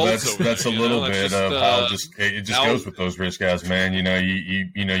the Colts that's a little bit of how it just goes with those rich guys, man.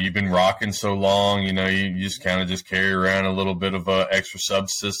 You've been rocking so long, you just kind of just carry around a little bit of extra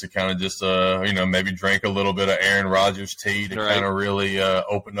substance to kind of just maybe drink a little bit of Aaron Rodgers tea to kind of really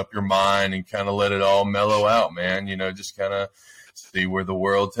open up your mind and kind of let it all mellow out, man. Just kind of see where the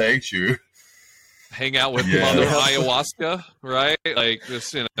world takes you. Hang out with Mother Ayahuasca, right? Like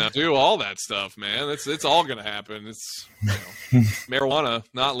just do all that stuff, man. It's all gonna happen. It's marijuana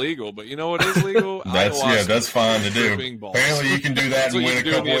not legal, but you know what is legal? That's fine to do. Apparently, you can do that and win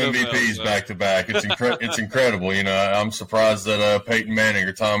a couple MVPs back to back. It's incredible. I'm surprised that Peyton Manning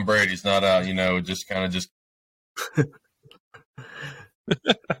or Tom Brady's not out. Just kind of just.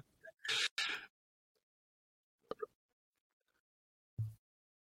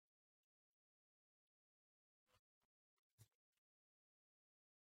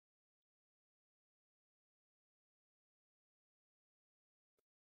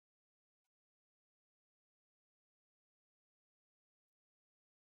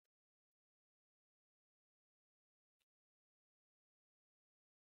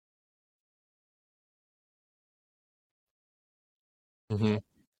 Mm-hmm.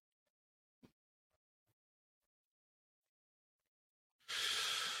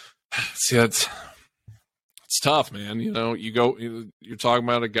 See, it's tough, man. You're talking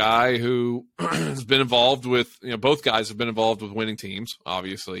about a guy who has been involved with, both guys have been involved with winning teams,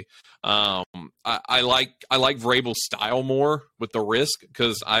 obviously. I like Vrabel's style more with the risk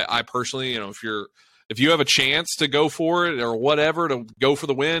because I personally, if you have a chance to go for it or whatever to go for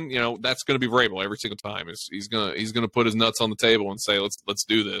the win, that's going to be Vrabel every single time. He's gonna put his nuts on the table and say let's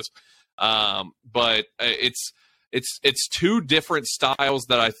do this. But it's 2 different styles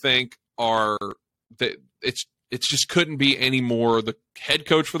that I think are that it just couldn't be any more the head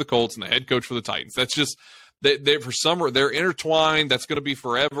coach for the Colts and the head coach for the Titans. That's just they're intertwined. That's going to be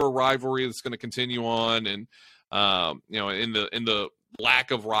forever a rivalry that's going to continue on, and in the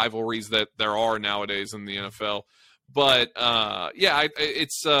lack of rivalries that there are nowadays in the NFL. But I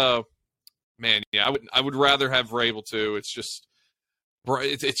would rather have Vrabel too. It's just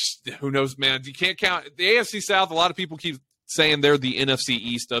it's who knows, man. You can't count the AFC South. A lot of people keep saying they're the NFC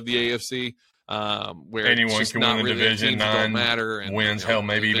East of the AFC. Where anyone can win the division, 9 matter and, wins, hell,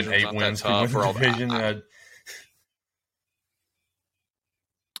 maybe even 8 wins can win the division.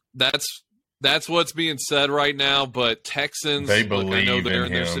 That's what's being said right now. But Texans, they believe I know they're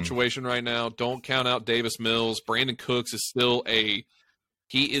in their him. situation right now. Don't count out Davis Mills. Brandon Cooks is still he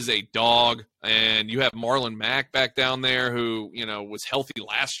is a dog, and you have Marlon Mack back down there who was healthy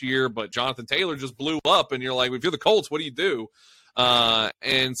last year, but Jonathan Taylor just blew up, and you're like, if you're the Colts, what do you do?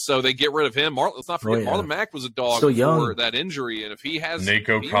 And so they get rid of him. Let's not forget Marlon Mack was a dog before that injury, and if he has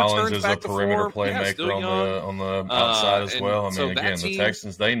Nico Collins is a perimeter playmaker on the outside as well. I mean, again, the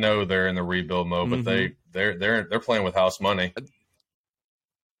Texans, they know they're in the rebuild mode, but they're playing with house money.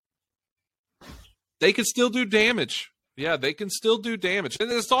 They can still do damage. Yeah, they can still do damage,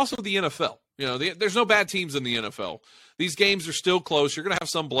 and it's also the NFL. There's no bad teams in the NFL. These games are still close. You're going to have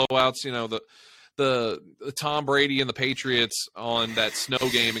some blowouts. The Tom Brady and the Patriots on that snow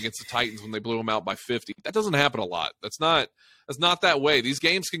game against the Titans when they blew them out by 50. That doesn't happen a lot. That's not That's not that way. These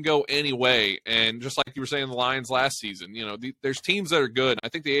games can go any way. And just like you were saying, the Lions last season, there's teams that are good. I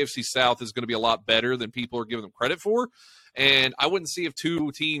think the AFC South is going to be a lot better than people are giving them credit for. And I wouldn't see if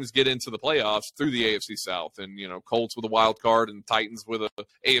two teams get into the playoffs through the AFC South and, Colts with a wild card and Titans with a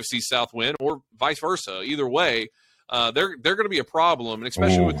AFC South win or vice versa. Either way, they're going to be a problem. And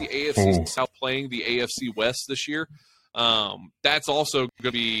especially with the AFC South playing the AFC West this year, that's also going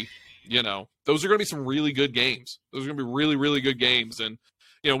to be, those are going to be some really good games. Those are going to be really, really good games. And,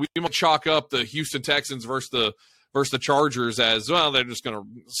 we might chalk up the Houston Texans versus the Chargers as, well, they're just going to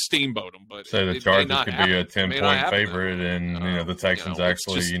steamboat them. But say the Chargers could be a 10-point favorite and, the Texans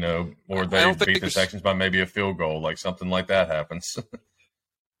actually, or they beat the Texans by maybe a field goal, like something like that happens.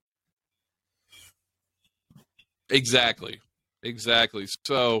 Exactly.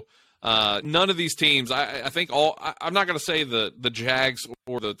 So none of these teams, I think I'm not going to say the Jags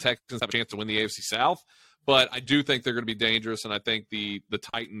or the Texans have a chance to win the AFC South, but I do think they're going to be dangerous, and I think the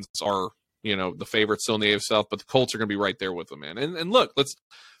Titans are, the favorites still in the AFC South, but the Colts are going to be right there with them, man. And look,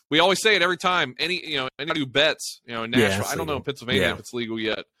 we always say it every time. Anybody who bets, in Nashville, I don't know in Pennsylvania if it's legal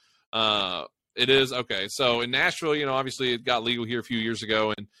yet. It is okay. So in Nashville, obviously it got legal here a few years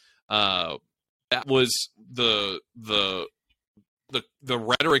ago, and that was the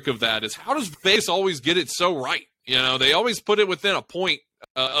rhetoric of that is, how does Vegas always get it so right? They always put it within a point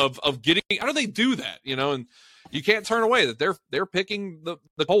of getting. How do they do that? And you can't turn away that they're picking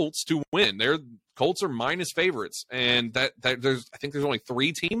the Colts to win. Colts are minus favorites, and that I think there's only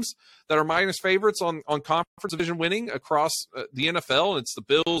 3 teams that are minus favorites on conference division winning across the NFL. And it's the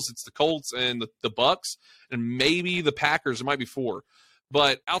Bills, it's the Colts, and the Bucks, and maybe the Packers. There might be 4,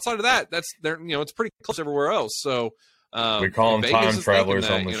 but outside of that, it's pretty close everywhere else. So. We call them time travelers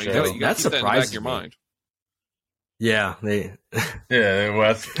on the show. That's surprising. Your mind. Yeah, Wes.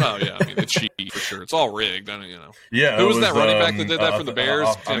 Oh yeah, I mean it's cheap for sure. It's all rigged. Yeah. Who was that running back that did that for the Bears?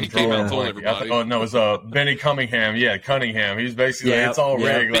 He came out and told everybody. No, it was Benny Cunningham. Yeah, Cunningham. He's basically it's all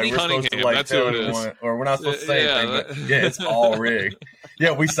rigged. Benny Cunningham. That's who it is. Or we're not supposed to say anything. But yeah, it's all rigged.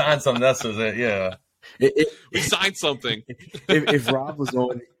 Yeah, we signed something. That's it. Yeah. We signed something. If Rob was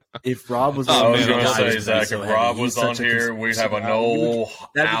on. If Rob was on, I was going to say, Zach, if Rob was on here, we'd have a whole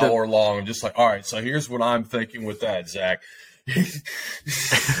hour long. Just like, all right, so here's what I'm thinking with that, Zach.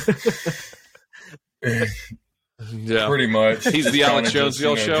 Yeah, pretty much. He's the Alex Jones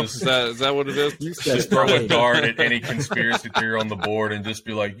show. Is that what it is? Just throw a dart at any conspiracy theory on the board and just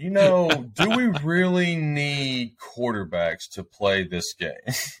be like, do we really need quarterbacks to play this game?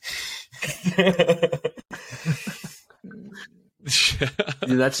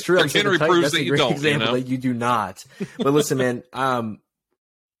 Dude, that's true. Henry proves that's that a you great don't. Example that you do not. But listen, man,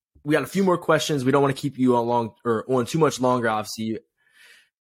 we got a few more questions. We don't want to keep you on too much longer. Obviously.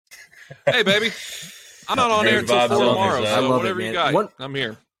 Hey, baby, I'm not on air until 4 tomorrow. I love whatever it, man. you got, I'm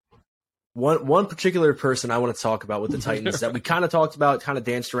here. One particular person I want to talk about with the Titans that we kind of talked about, kind of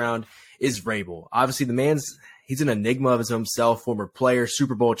danced around, is Vrabel. Obviously, he's an enigma of his own self, former player,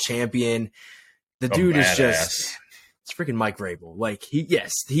 Super Bowl champion. The dude is just. It's freaking Mike Vrabel. Like he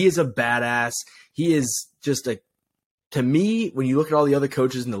is a badass. He is just to me, when you look at all the other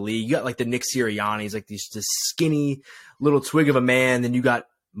coaches in the league, you got like the Nick Sirianni's, like this skinny little twig of a man. Then you got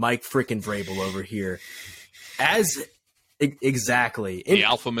Mike freaking Vrabel over here. Exactly. The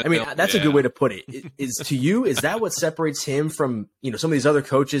alpha male. I mean, that's a good way to put it. Is that what separates him from, some of these other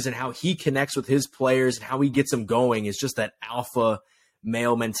coaches, and how he connects with his players and how he gets them going is just that alpha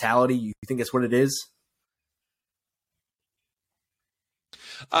male mentality? You think that's what it is?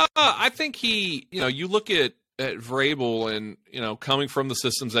 I think you look at Vrabel and, coming from the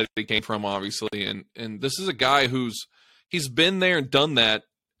systems that he came from, obviously, and this is a guy he's been there and done that,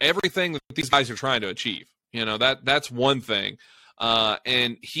 everything that these guys are trying to achieve. That's one thing.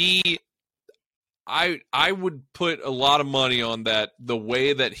 And I would put a lot of money on that. The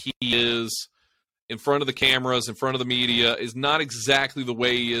way that he is in front of the cameras, in front of the media, is not exactly the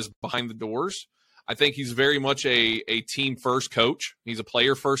way he is behind the doors. I think he's very much a team-first coach. He's a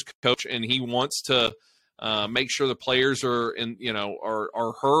player-first coach, and he wants to make sure the players are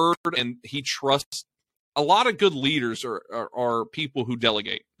heard, and he trusts. A lot of good leaders are people who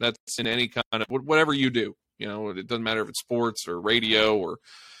delegate. That's in any kind of whatever you do. It doesn't matter if it's sports or radio or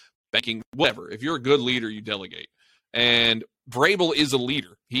banking, whatever. If you're a good leader, you delegate. And Vrabel is a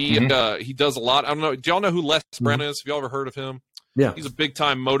leader. He does a lot. I don't know. Do y'all know who Les Brown is? Have y'all ever heard of him? Yeah, he's a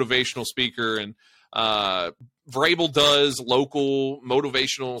big-time motivational speaker, and Vrabel does local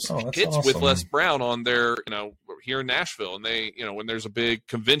motivational hits with Les Brown on their, here in Nashville, and they, when there's a big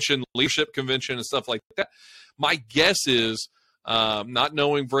convention, leadership convention and stuff like that. My guess is, not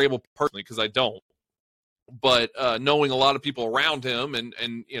knowing Vrabel personally, because I don't, but knowing a lot of people around him and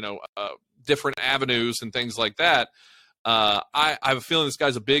different avenues and things like that, I have a feeling this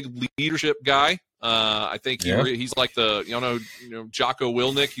guy's a big leadership guy. I think he's like the Jocko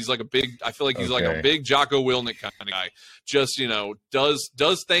Willink. He's like I feel like he's like a big Jocko Willink kind of guy. Just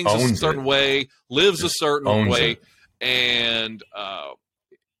does things a certain way, lives a certain way, and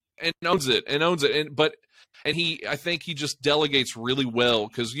owns it. And I think he just delegates really well,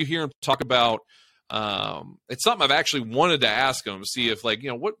 because you hear him talk about. It's something I've actually wanted to ask him to see if,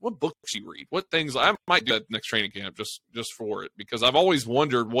 what books you read, what things. I might do that next training camp just for it, because I've always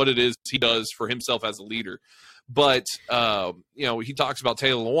wondered what it is he does for himself as a leader. But he talks about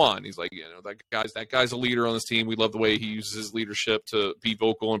Taylor Lewan. He's like, that guy's a leader on this team. We love the way he uses his leadership to be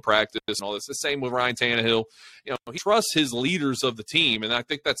vocal in practice and all this. The same with Ryan Tannehill. He trusts his leaders of the team, and I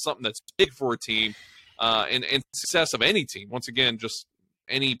think that's something that's big for a team, and success of any team. Once again, just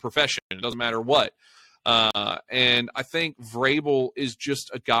any profession, it doesn't matter what. And I think Vrabel is just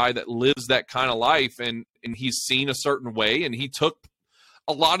a guy that lives that kind of life, and he's seen a certain way, and he took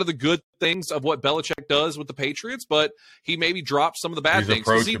a lot of the good things of what Belichick does with the Patriots, but he maybe dropped some of the bad things.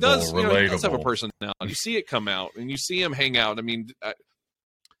 He does, he does have a personality. You see it come out, and you see him hang out. I mean,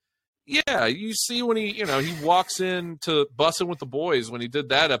 you see when he walks in to Bussin' with the Boys when he did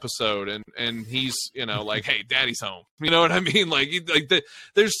that episode, and he's like, hey, Daddy's home. You know what I mean?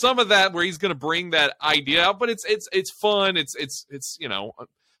 There's some of that where he's going to bring that idea out, but it's fun.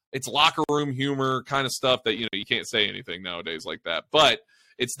 It's locker room humor kind of stuff that you can't say anything nowadays like that. But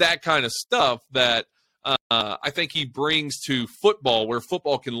it's that kind of stuff that I think he brings to football, where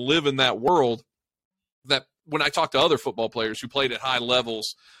football can live in that world. That when I talk to other football players who played at high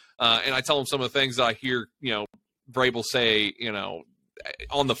levels. And I tell him some of the things that I hear, Vrabel say,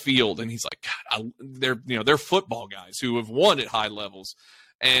 on the field, and he's like, God, they're football guys who have won at high levels,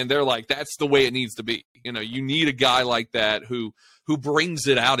 and they're like, that's the way it needs to be. You need a guy like that who brings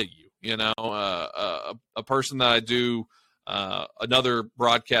it out of you. A person that I do another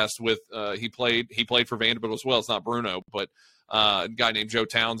broadcast with, he played for Vanderbilt as well. It's not Bruno, but a guy named Joe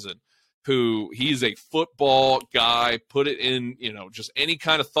Townsend, who he's a football guy. Put it in, just any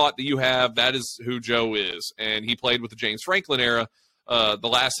kind of thought that you have, that is who Joe is. And he played with the James Franklin era, the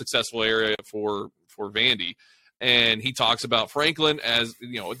last successful era for Vandy. And he talks about Franklin as,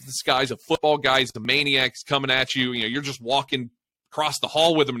 this guy's a football guy. He's a maniac. He's coming at you. You're just walking across the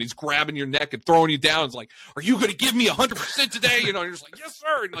hall with him, and he's grabbing your neck and throwing you down. It's like, are you going to give me 100% today? And you're just like, yes,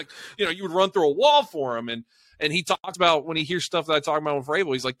 sir. And you would run through a wall for him. And he talks about, when he hears stuff that I talk about with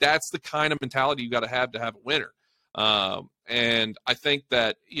Vrabel, he's like, that's the kind of mentality you got to have a winner. And I think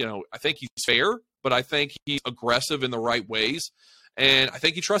that, I think he's fair, but I think he's aggressive in the right ways. And I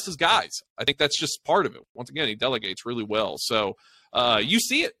think he trusts his guys. I think that's just part of it. Once again, he delegates really well. So you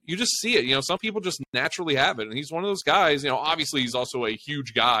see it. You just see it. Some people just naturally have it. And he's one of those guys, obviously he's also a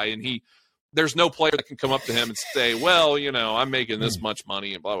huge guy, and there's no player that can come up to him and say, well, I'm making this much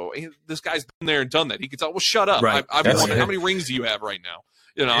money and blah, blah, blah. This guy's been there and done that. He can tell, well, shut up. Right. I've won. How many rings do you have right now?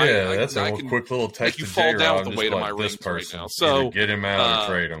 That's a quick little text make you to fall down with the J-Rob, weight of my this rings person. right now. So either get him out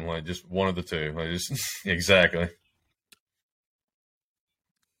or trade him. Just one of the two. Exactly.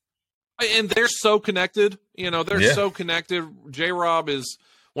 And they're so connected. So connected. J-Rob is,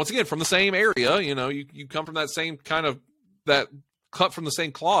 once again, from the same area. You come from that same kind of, that cut from the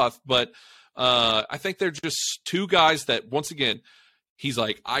same cloth, but I think they're just two guys that, once again, he's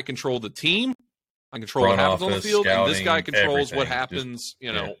like, I control the team, I control what happens on the field, scouting, and this guy controls what happens,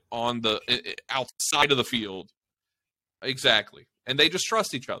 on the outside of the field. Exactly. And they just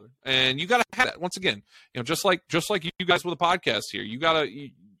trust each other. And you got to have that. Once again, just like you guys with a podcast here,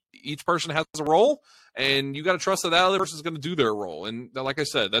 each person has a role, and you got to trust that other person is going to do their role. And like I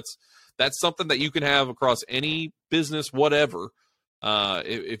said, that's something that you can have across any business, whatever.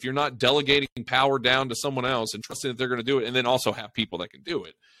 If you're not delegating power down to someone else and trusting that they're going to do it, and then also have people that can do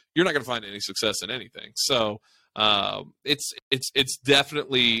it, you're not going to find any success in anything. So it's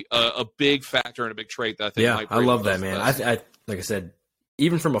definitely a big factor and a big trait that I think. Yeah, I love that, man. I like I said,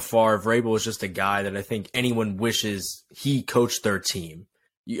 even from afar, Vrabel is just a guy that I think anyone wishes he coached their team.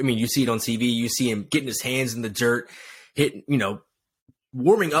 You see it on TV. You see him getting his hands in the dirt, hitting,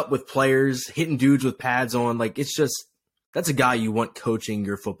 warming up with players, hitting dudes with pads on. That's a guy you want coaching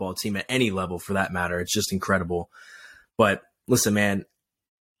your football team at any level, for that matter. It's just incredible. But listen, man,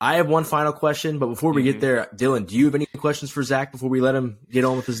 I have one final question, but before we get there, Dylan, do you have any questions for Zach before we let him get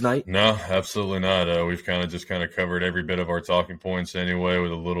on with his night? No, absolutely not. We've kind of covered every bit of our talking points anyway,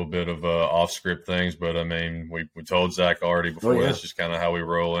 with a little bit of off script things. But I mean, we told Zach already before. That's just kind of how we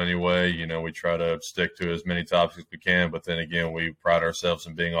roll anyway. You know, we try to stick to as many topics as we can, but then again, we pride ourselves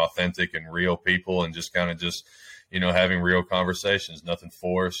in being authentic and real people, and just you know, having real conversations, nothing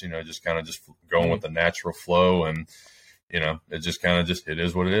forced. You know, just going with the natural flow. And you know, it just it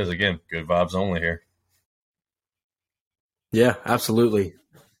is what it is. Again, good vibes only here. Yeah, absolutely.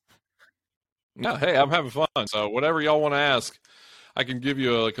 No, hey, I'm having fun. So whatever y'all want to ask, I can give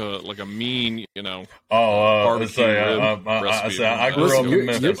you like a mean, you know. Barbecue recipe. I grew up in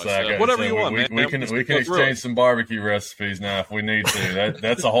Memphis. Whatever you want, man. We can exchange some barbecue recipes now if we need to.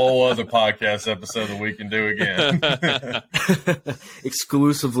 That's a whole other podcast episode that we can do again.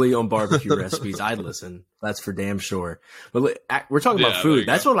 Exclusively on barbecue recipes. I'd listen. That's for damn sure. But we're talking about food.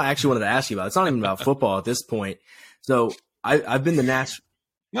 That's what I actually wanted to ask you about. It's not even about football at this point. So I've been to Nashville.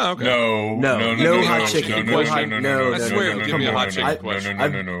 No, okay. No hot chicken. I swear, give me a hot chicken question.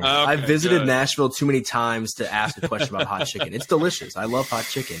 I've visited Nashville too many times to ask a question about hot chicken. It's delicious. I love hot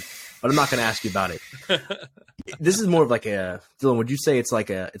chicken, but I'm not going to ask you about it. This is more of like Dylan, would you say it's like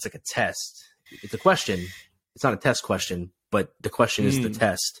a test? It's a question. It's not a test question, but the question is the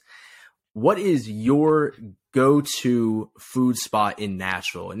test. What is your go-to food spot in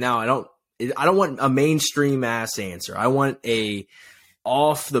Nashville? And now I don't want a mainstream ass answer. I want a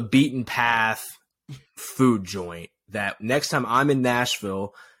off the beaten path food joint that next time I'm in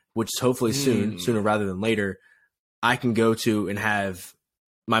Nashville, which is hopefully sooner rather than later, I can go to and have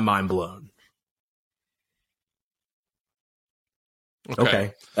my mind blown.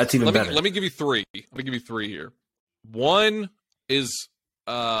 Okay. That's even better. Let me give you three. Here. One is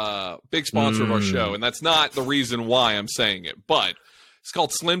big sponsor of our show, and that's not the reason why I'm saying it, but it's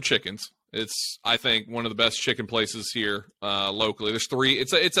called Slim Chickens. It's, I think, one of the best chicken places here locally. There's three.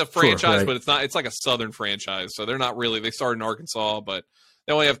 It's a franchise, sure, right, but it's not. It's like a southern franchise, so they're not really. They started in Arkansas, but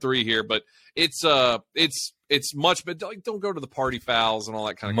they only have three here. But it's much. But don't go to the Party Fouls and all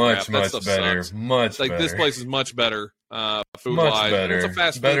that kind of crap. That stuff better. Sucks. Much like better. This place is much better. Food much wise, better. It's a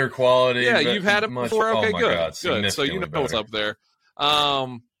fast food. Better quality. Yeah, you've had it before. Okay, good. God, good. So you know what's up there.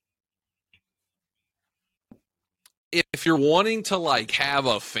 If you're wanting to like have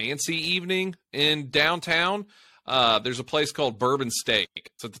a fancy evening in downtown, there's a place called Bourbon Steak.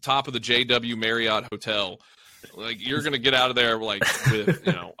 It's at the top of the JW Marriott Hotel. Like you're gonna get out of there like with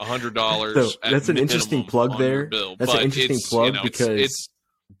 $100. So that's an interesting plug there. That's an interesting plug because it's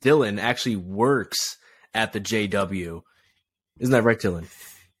Dylan actually works at the JW. Isn't that right, Dylan?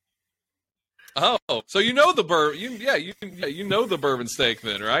 Oh, so you know the you know the Bourbon Steak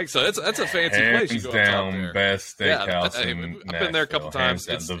then, right? So that's a fancy place. You go down there. Best steakhouse in I've been there a couple times.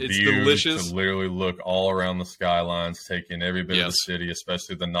 It's delicious. To literally look all around the skylines, take in every bit of the city,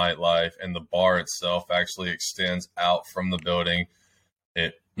 especially the nightlife, and the bar itself actually extends out from the building.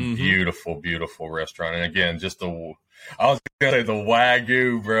 Beautiful, beautiful restaurant, and again, just I was gonna say the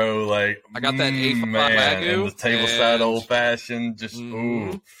Wagyu, bro. Like I got that A5 Wagyu and the tableside old fashioned. Just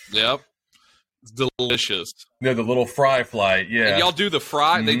ooh, yep. It's delicious. Yeah, the little fry flight. Yeah, and y'all do the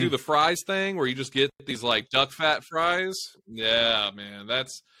fry. They do the fries thing where you just get these like duck fat fries. Yeah, man,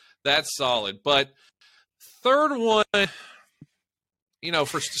 that's solid. But third one,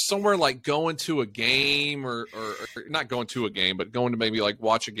 for somewhere like going to a game or not going to a game, but going to maybe like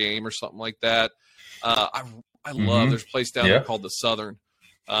watch a game or something like that. I love. There's a place down there called the Southern.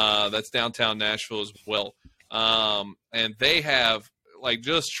 That's downtown Nashville as well, and they have. Like,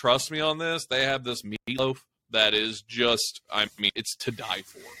 just trust me on this. They have this meatloaf that is just, it's to die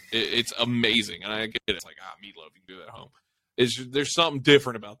for. It's amazing. And I get it. It's like, meatloaf, you can do that at home. There's something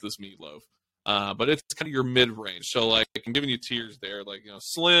different about this meatloaf. But it's kind of your mid-range. So, like, I'm giving you tiers there. Like,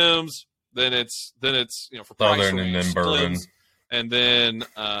 Slims, then it's for price Southern range, and then bourbon. Slims, and then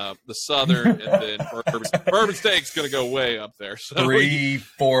the Southern, and then bourbon steak's going to go way up there. So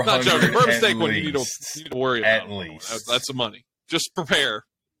 $300-$400 not joking. Bourbon steak at one you need to worry about. At least. That's the money. Just prepare.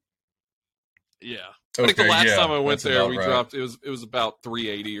 Yeah. I think the last time I went there, we dropped it was about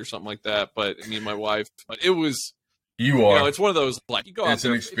 $380 or something like that. But me and my wife, but it was it's one of those like you go out there. It's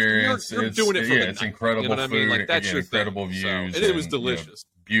an experience. You're doing it for the night. It's incredible food. I mean? Like that's your incredible thing. views. So, it was delicious.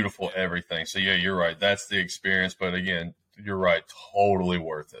 Beautiful everything. So yeah, you're right. That's the experience. But again, you're right. Totally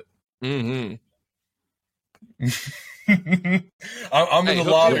worth it. Mm-hmm. I'm in the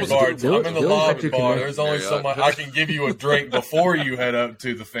lobby bar. I'm in the lobby bar. There's only so much. I can give you a drink before you head up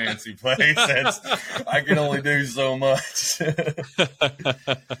to the fancy place. I can only do so much.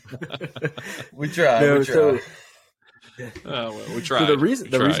 We try. Well, we tried. So the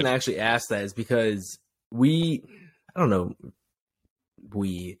reason I actually asked that is because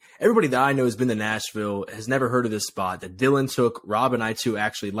everybody that I know has been to Nashville has never heard of this spot that Dylan took Rob and I to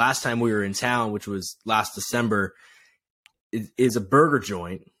actually last time we were in town, which was last December, is a burger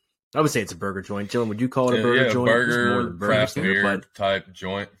joint. I would say it's a burger joint. Dylan, would you call it a burger joint? Burger, craft beer type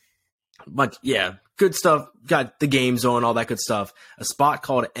joint. But yeah, good stuff. Got the games on, all that good stuff. A spot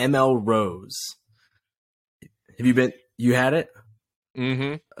called ML Rose. Have you been? You had it?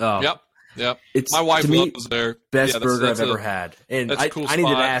 Mm-hmm. Oh, Yep. It's my wife loves loves there. Best burger I've ever had. And that's a cool I needed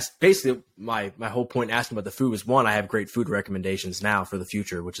to spot. ask. Basically, my whole point asking about the food was, one, I have great food recommendations now for the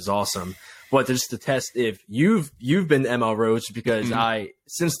future, which is awesome. But just to test if you've been to ML Rose, because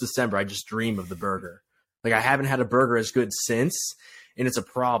since December I just dream of the burger. Like I haven't had a burger as good since, and it's a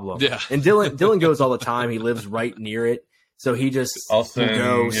problem. Yeah. And Dylan goes all the time. He lives right near it. So he just I'll send,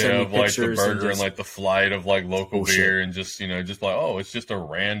 send me like the pictures burger and like the flight of like local Bullshit. beer and just like, oh, it's just a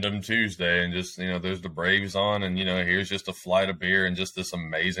random Tuesday and just, there's the Braves on and, here's just a flight of beer and just this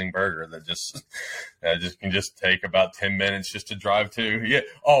amazing burger that just can just take about 10 minutes just to drive to. Yeah.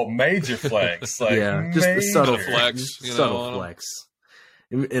 Oh, major flex. Like, yeah, just the subtle flex, subtle flex.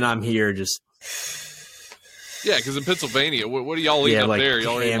 And I'm here just. Yeah, because in Pennsylvania, what do y'all eat up there?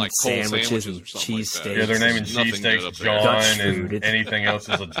 Y'all eat like cold sandwiches and or something cheese like steaks. that. Yeah, they're naming Nothing cheesesteaks good up there. John Dutch and food. anything else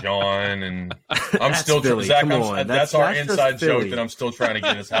is a John. And I'm That's still Philly. Zach, Come on. that's our just inside Philly. joke that I'm still trying to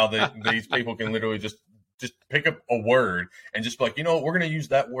get is how these people can literally just pick up a word and just be like, we're going to use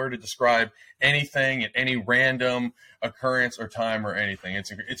that word to describe anything at any random occurrence or time or anything.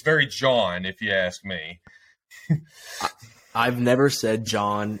 It's very John, if you ask me. I've never said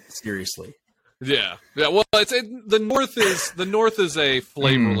John seriously. Yeah. Well, the north is a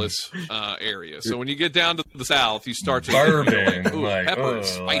flavorless area. So when you get down to the south, you start to bourbon, like, ooh, like, pepper,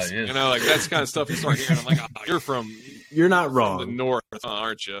 spicy. Like that's kind of stuff you start hearing. I'm like, oh, you're not from wrong. the north,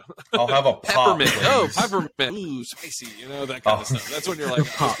 aren't you? I'll have a pop. Peppermint. Please. Oh, peppermint. Ooh, spicy. That kind of stuff. That's when you're like,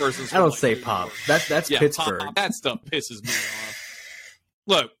 oh, this person's I don't from, say New pop. York. That's Pittsburgh. Pop, that stuff pisses me off.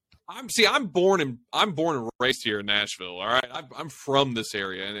 Look. I'm born and raised here in Nashville. All right, I'm from this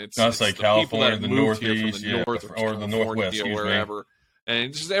area, and it's like the California, people that the moved here Northeast, from the north or the Northwest, or wherever.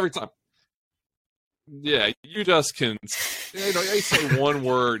 And just every time, yeah, you just can, you say one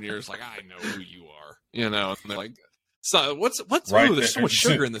word, and you're just like, I know who you are, and they're like, so what's right ooh, there's so much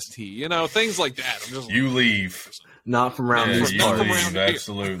sugar in this tea, things like that. I'm just you like, leave. Not from around these you parts. leave,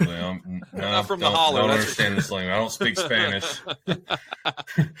 absolutely. Not from the holler. Don't understand this language. I don't speak Spanish.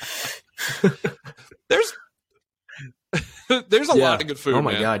 There's a lot of good food. Oh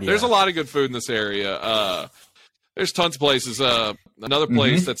my man. God, yeah. There's a lot of good food in this area. There's tons of places. Another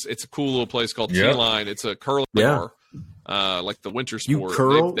place it's a cool little place called T-Line. It's a curling bar. Like the winter sport. You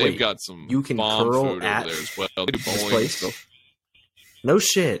curl? They've got some you can bomb curl food at over there as well. They do this bowling place? and stuff. No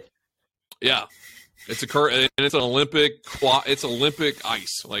shit. Yeah. It's it's an Olympic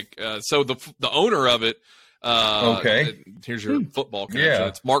ice. Like so the owner of it. Okay. Here's your football connection. Yeah.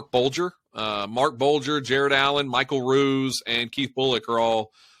 It's Mark Bolger. Mark Bolger, Jared Allen, Michael Ruse, and Keith Bullock are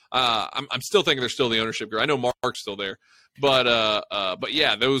all. I'm still thinking they're still the ownership group. I know Mark's still there, but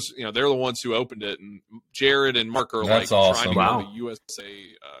yeah, those they're the ones who opened it, and Jared and Mark are That's like awesome. trying to go to the USA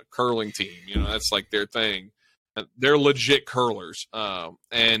curling team. That's like their thing. They're legit curlers,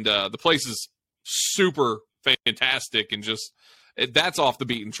 and the place is super fantastic and just. That's off the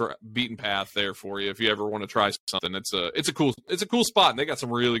beaten path there for you if you ever want to try something. It's a cool spot, and they got some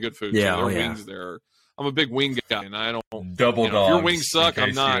really good food. Yeah, their wings there. I'm a big wing guy, and I don't double dogs. If your wings suck,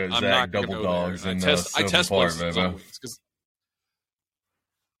 I'm not. I'm not double gonna dogs. go there. I test places on wings because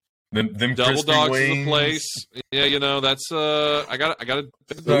them double crispy dogs wings. is a place. Yeah, that's I got a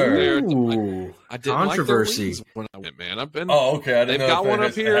Sir. Ooh, I didn't controversy. like their wings when I went, man. I've been. Oh, okay. I didn't They've know got if one they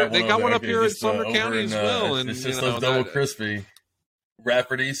up here. had They got one up here in just, Sumner over County as well, and it's just those double that, crispy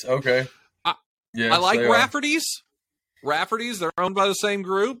Rafferty's. Okay. I like Rafferty's. Rafferty's, they're owned by the same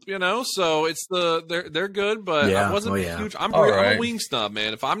group, so it's they're good, but I wasn't huge. I'm a wing snub,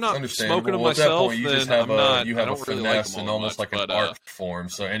 man. If I'm not smoking them myself, then I'm not. You have I a don't really like finesse them and all almost much, like an art form.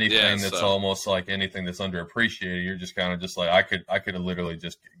 So anything that's almost like anything that's underappreciated, you're just kind of just like I could have literally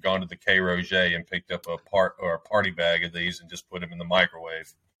just gone to the K Roger and picked up a party bag of these and just put them in the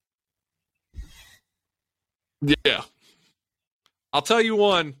microwave. Yeah, I'll tell you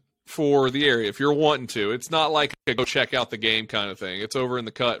one. For the area, if you're wanting to, it's not like a go check out the game kind of thing. It's over in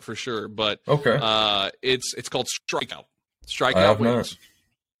the cut for sure, but it's called Strikeout Wings.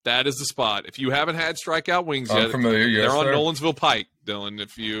 That is the spot. If you haven't had Strikeout Wings yet, familiar. Yes, they're on sir. Nolansville Pike, Dylan.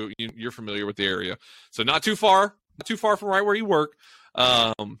 If you're familiar with the area, so not too far from right where you work.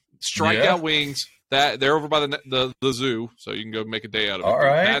 Strikeout Wings. that they're over by the zoo, so you can go make a day out of it. All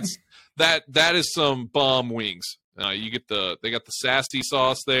right. That is some bomb wings. They got the sassy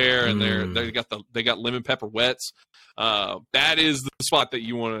sauce there, and they got lemon pepper wets. That is the spot that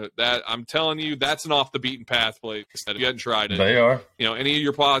you want to. That I'm telling you, that's an off the beaten path place. If you hadn't tried it, They are. Any of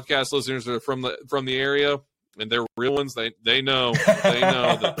your podcast listeners that are from the area, and they're real ones, they know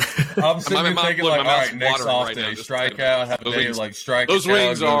that. I'm sitting here thinking like, all right, next off right day, now, strike out, have a day of like strike those out,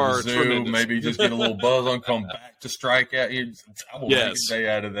 wings go to are the zoo, tremendous. maybe just get a little buzz on, come back to strike out. I will make a day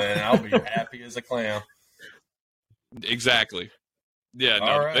out of that, and I'll be happy as a clown. Exactly. Yeah,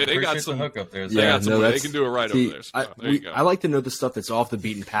 no, right. they got some hook up there. They can do it right over there. So, there you go. I like to know the stuff that's off the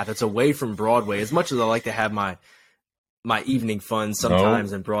beaten path. It's away from Broadway. As much as I like to have my evening fun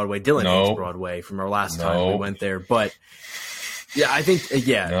sometimes in Broadway. Dylan hates Broadway from our last time we went there, but yeah, I think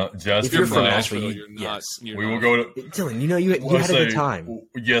just if you're from Nashville, Nashville, we will go to Dylan. You had a good time.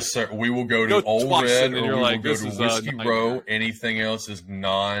 Yes, sir. We will go to Old twice, Red, and then or you're we like, will go this to is Whiskey a Row. nightmare. Anything else is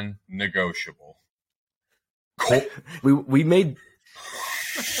non-negotiable. We made.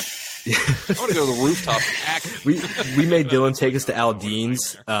 I want to go to the rooftop. We made Dylan take us to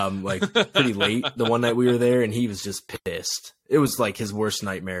Aldean's pretty late the one night we were there, and he was just pissed. It was like his worst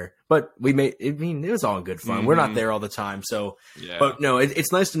nightmare. But it was all in good fun. Mm-hmm. We're not there all the time, so. Yeah. But no,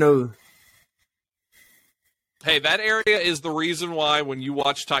 it's nice to know. Hey, that area is the reason why when you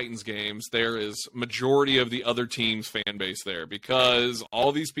watch Titans games, there is majority of the other team's fan base there, because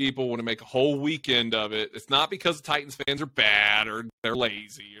all these people want to make a whole weekend of it. It's not because the Titans fans are bad or they're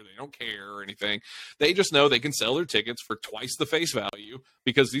lazy or they don't care or anything. They just know they can sell their tickets for twice the face value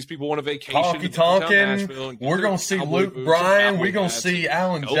because these people want a vacation. Honky-tonkin'. We're going to see Luke Bryan. We're going to see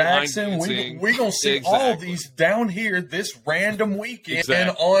Alan Jackson. We're going to see all these down here this random weekend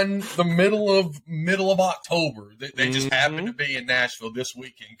on the middle of October. They just happen to be in Nashville this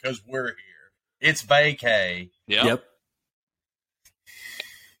weekend because we're here. It's vacay. Yep.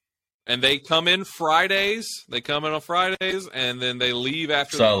 And they come in Fridays. They come in on Fridays, and then they leave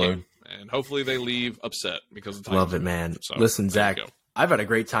after the game. And hopefully they leave upset because of time. Love it, man. So, listen, Zach, I've had a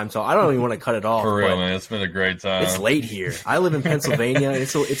great time. So I don't even want to cut it off. For real, man. It's been a great time. It's late here. I live in Pennsylvania.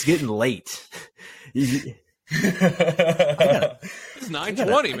 It's getting late. It's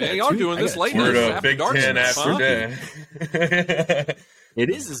 9:20, man. Y'all doing this late? We're at a Big Ten after day. It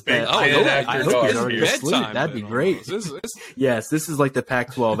is as bad. I hope it's already asleep. That'd be great. Yes, this is like the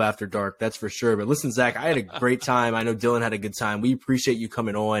Pac-12 after dark. That's for sure. But listen, Zach, I had a great time. I know Dylan had a good time. We appreciate you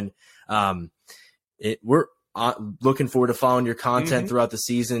coming on. We're looking forward to following your content throughout the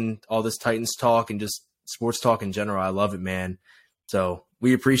season. All this Titans talk and just sports talk in general. I love it, man. So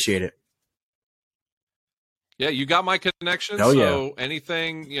we appreciate it. Yeah, you got my connection. So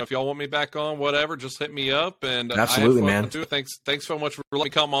anything, if y'all want me back on, whatever, just hit me up. And absolutely, man. Too. Thanks so much for letting me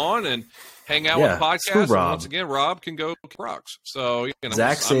come on and hang out with the podcast. And once again, Rob can go rocks. So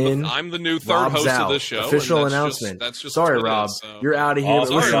Zach's in. I'm the new third Rob's host out. of this show. Official announcement. That's just sorry, Rob. You're out of here.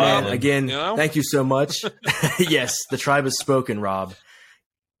 Awesome. Listen, Rob. man. Again, thank you so much. Yes, the tribe has spoken, Rob.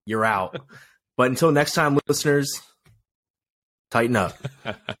 You're out. But until next time, listeners, tighten up.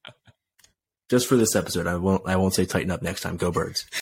 Just for this episode, I won't say tighten up next time. Go Birds.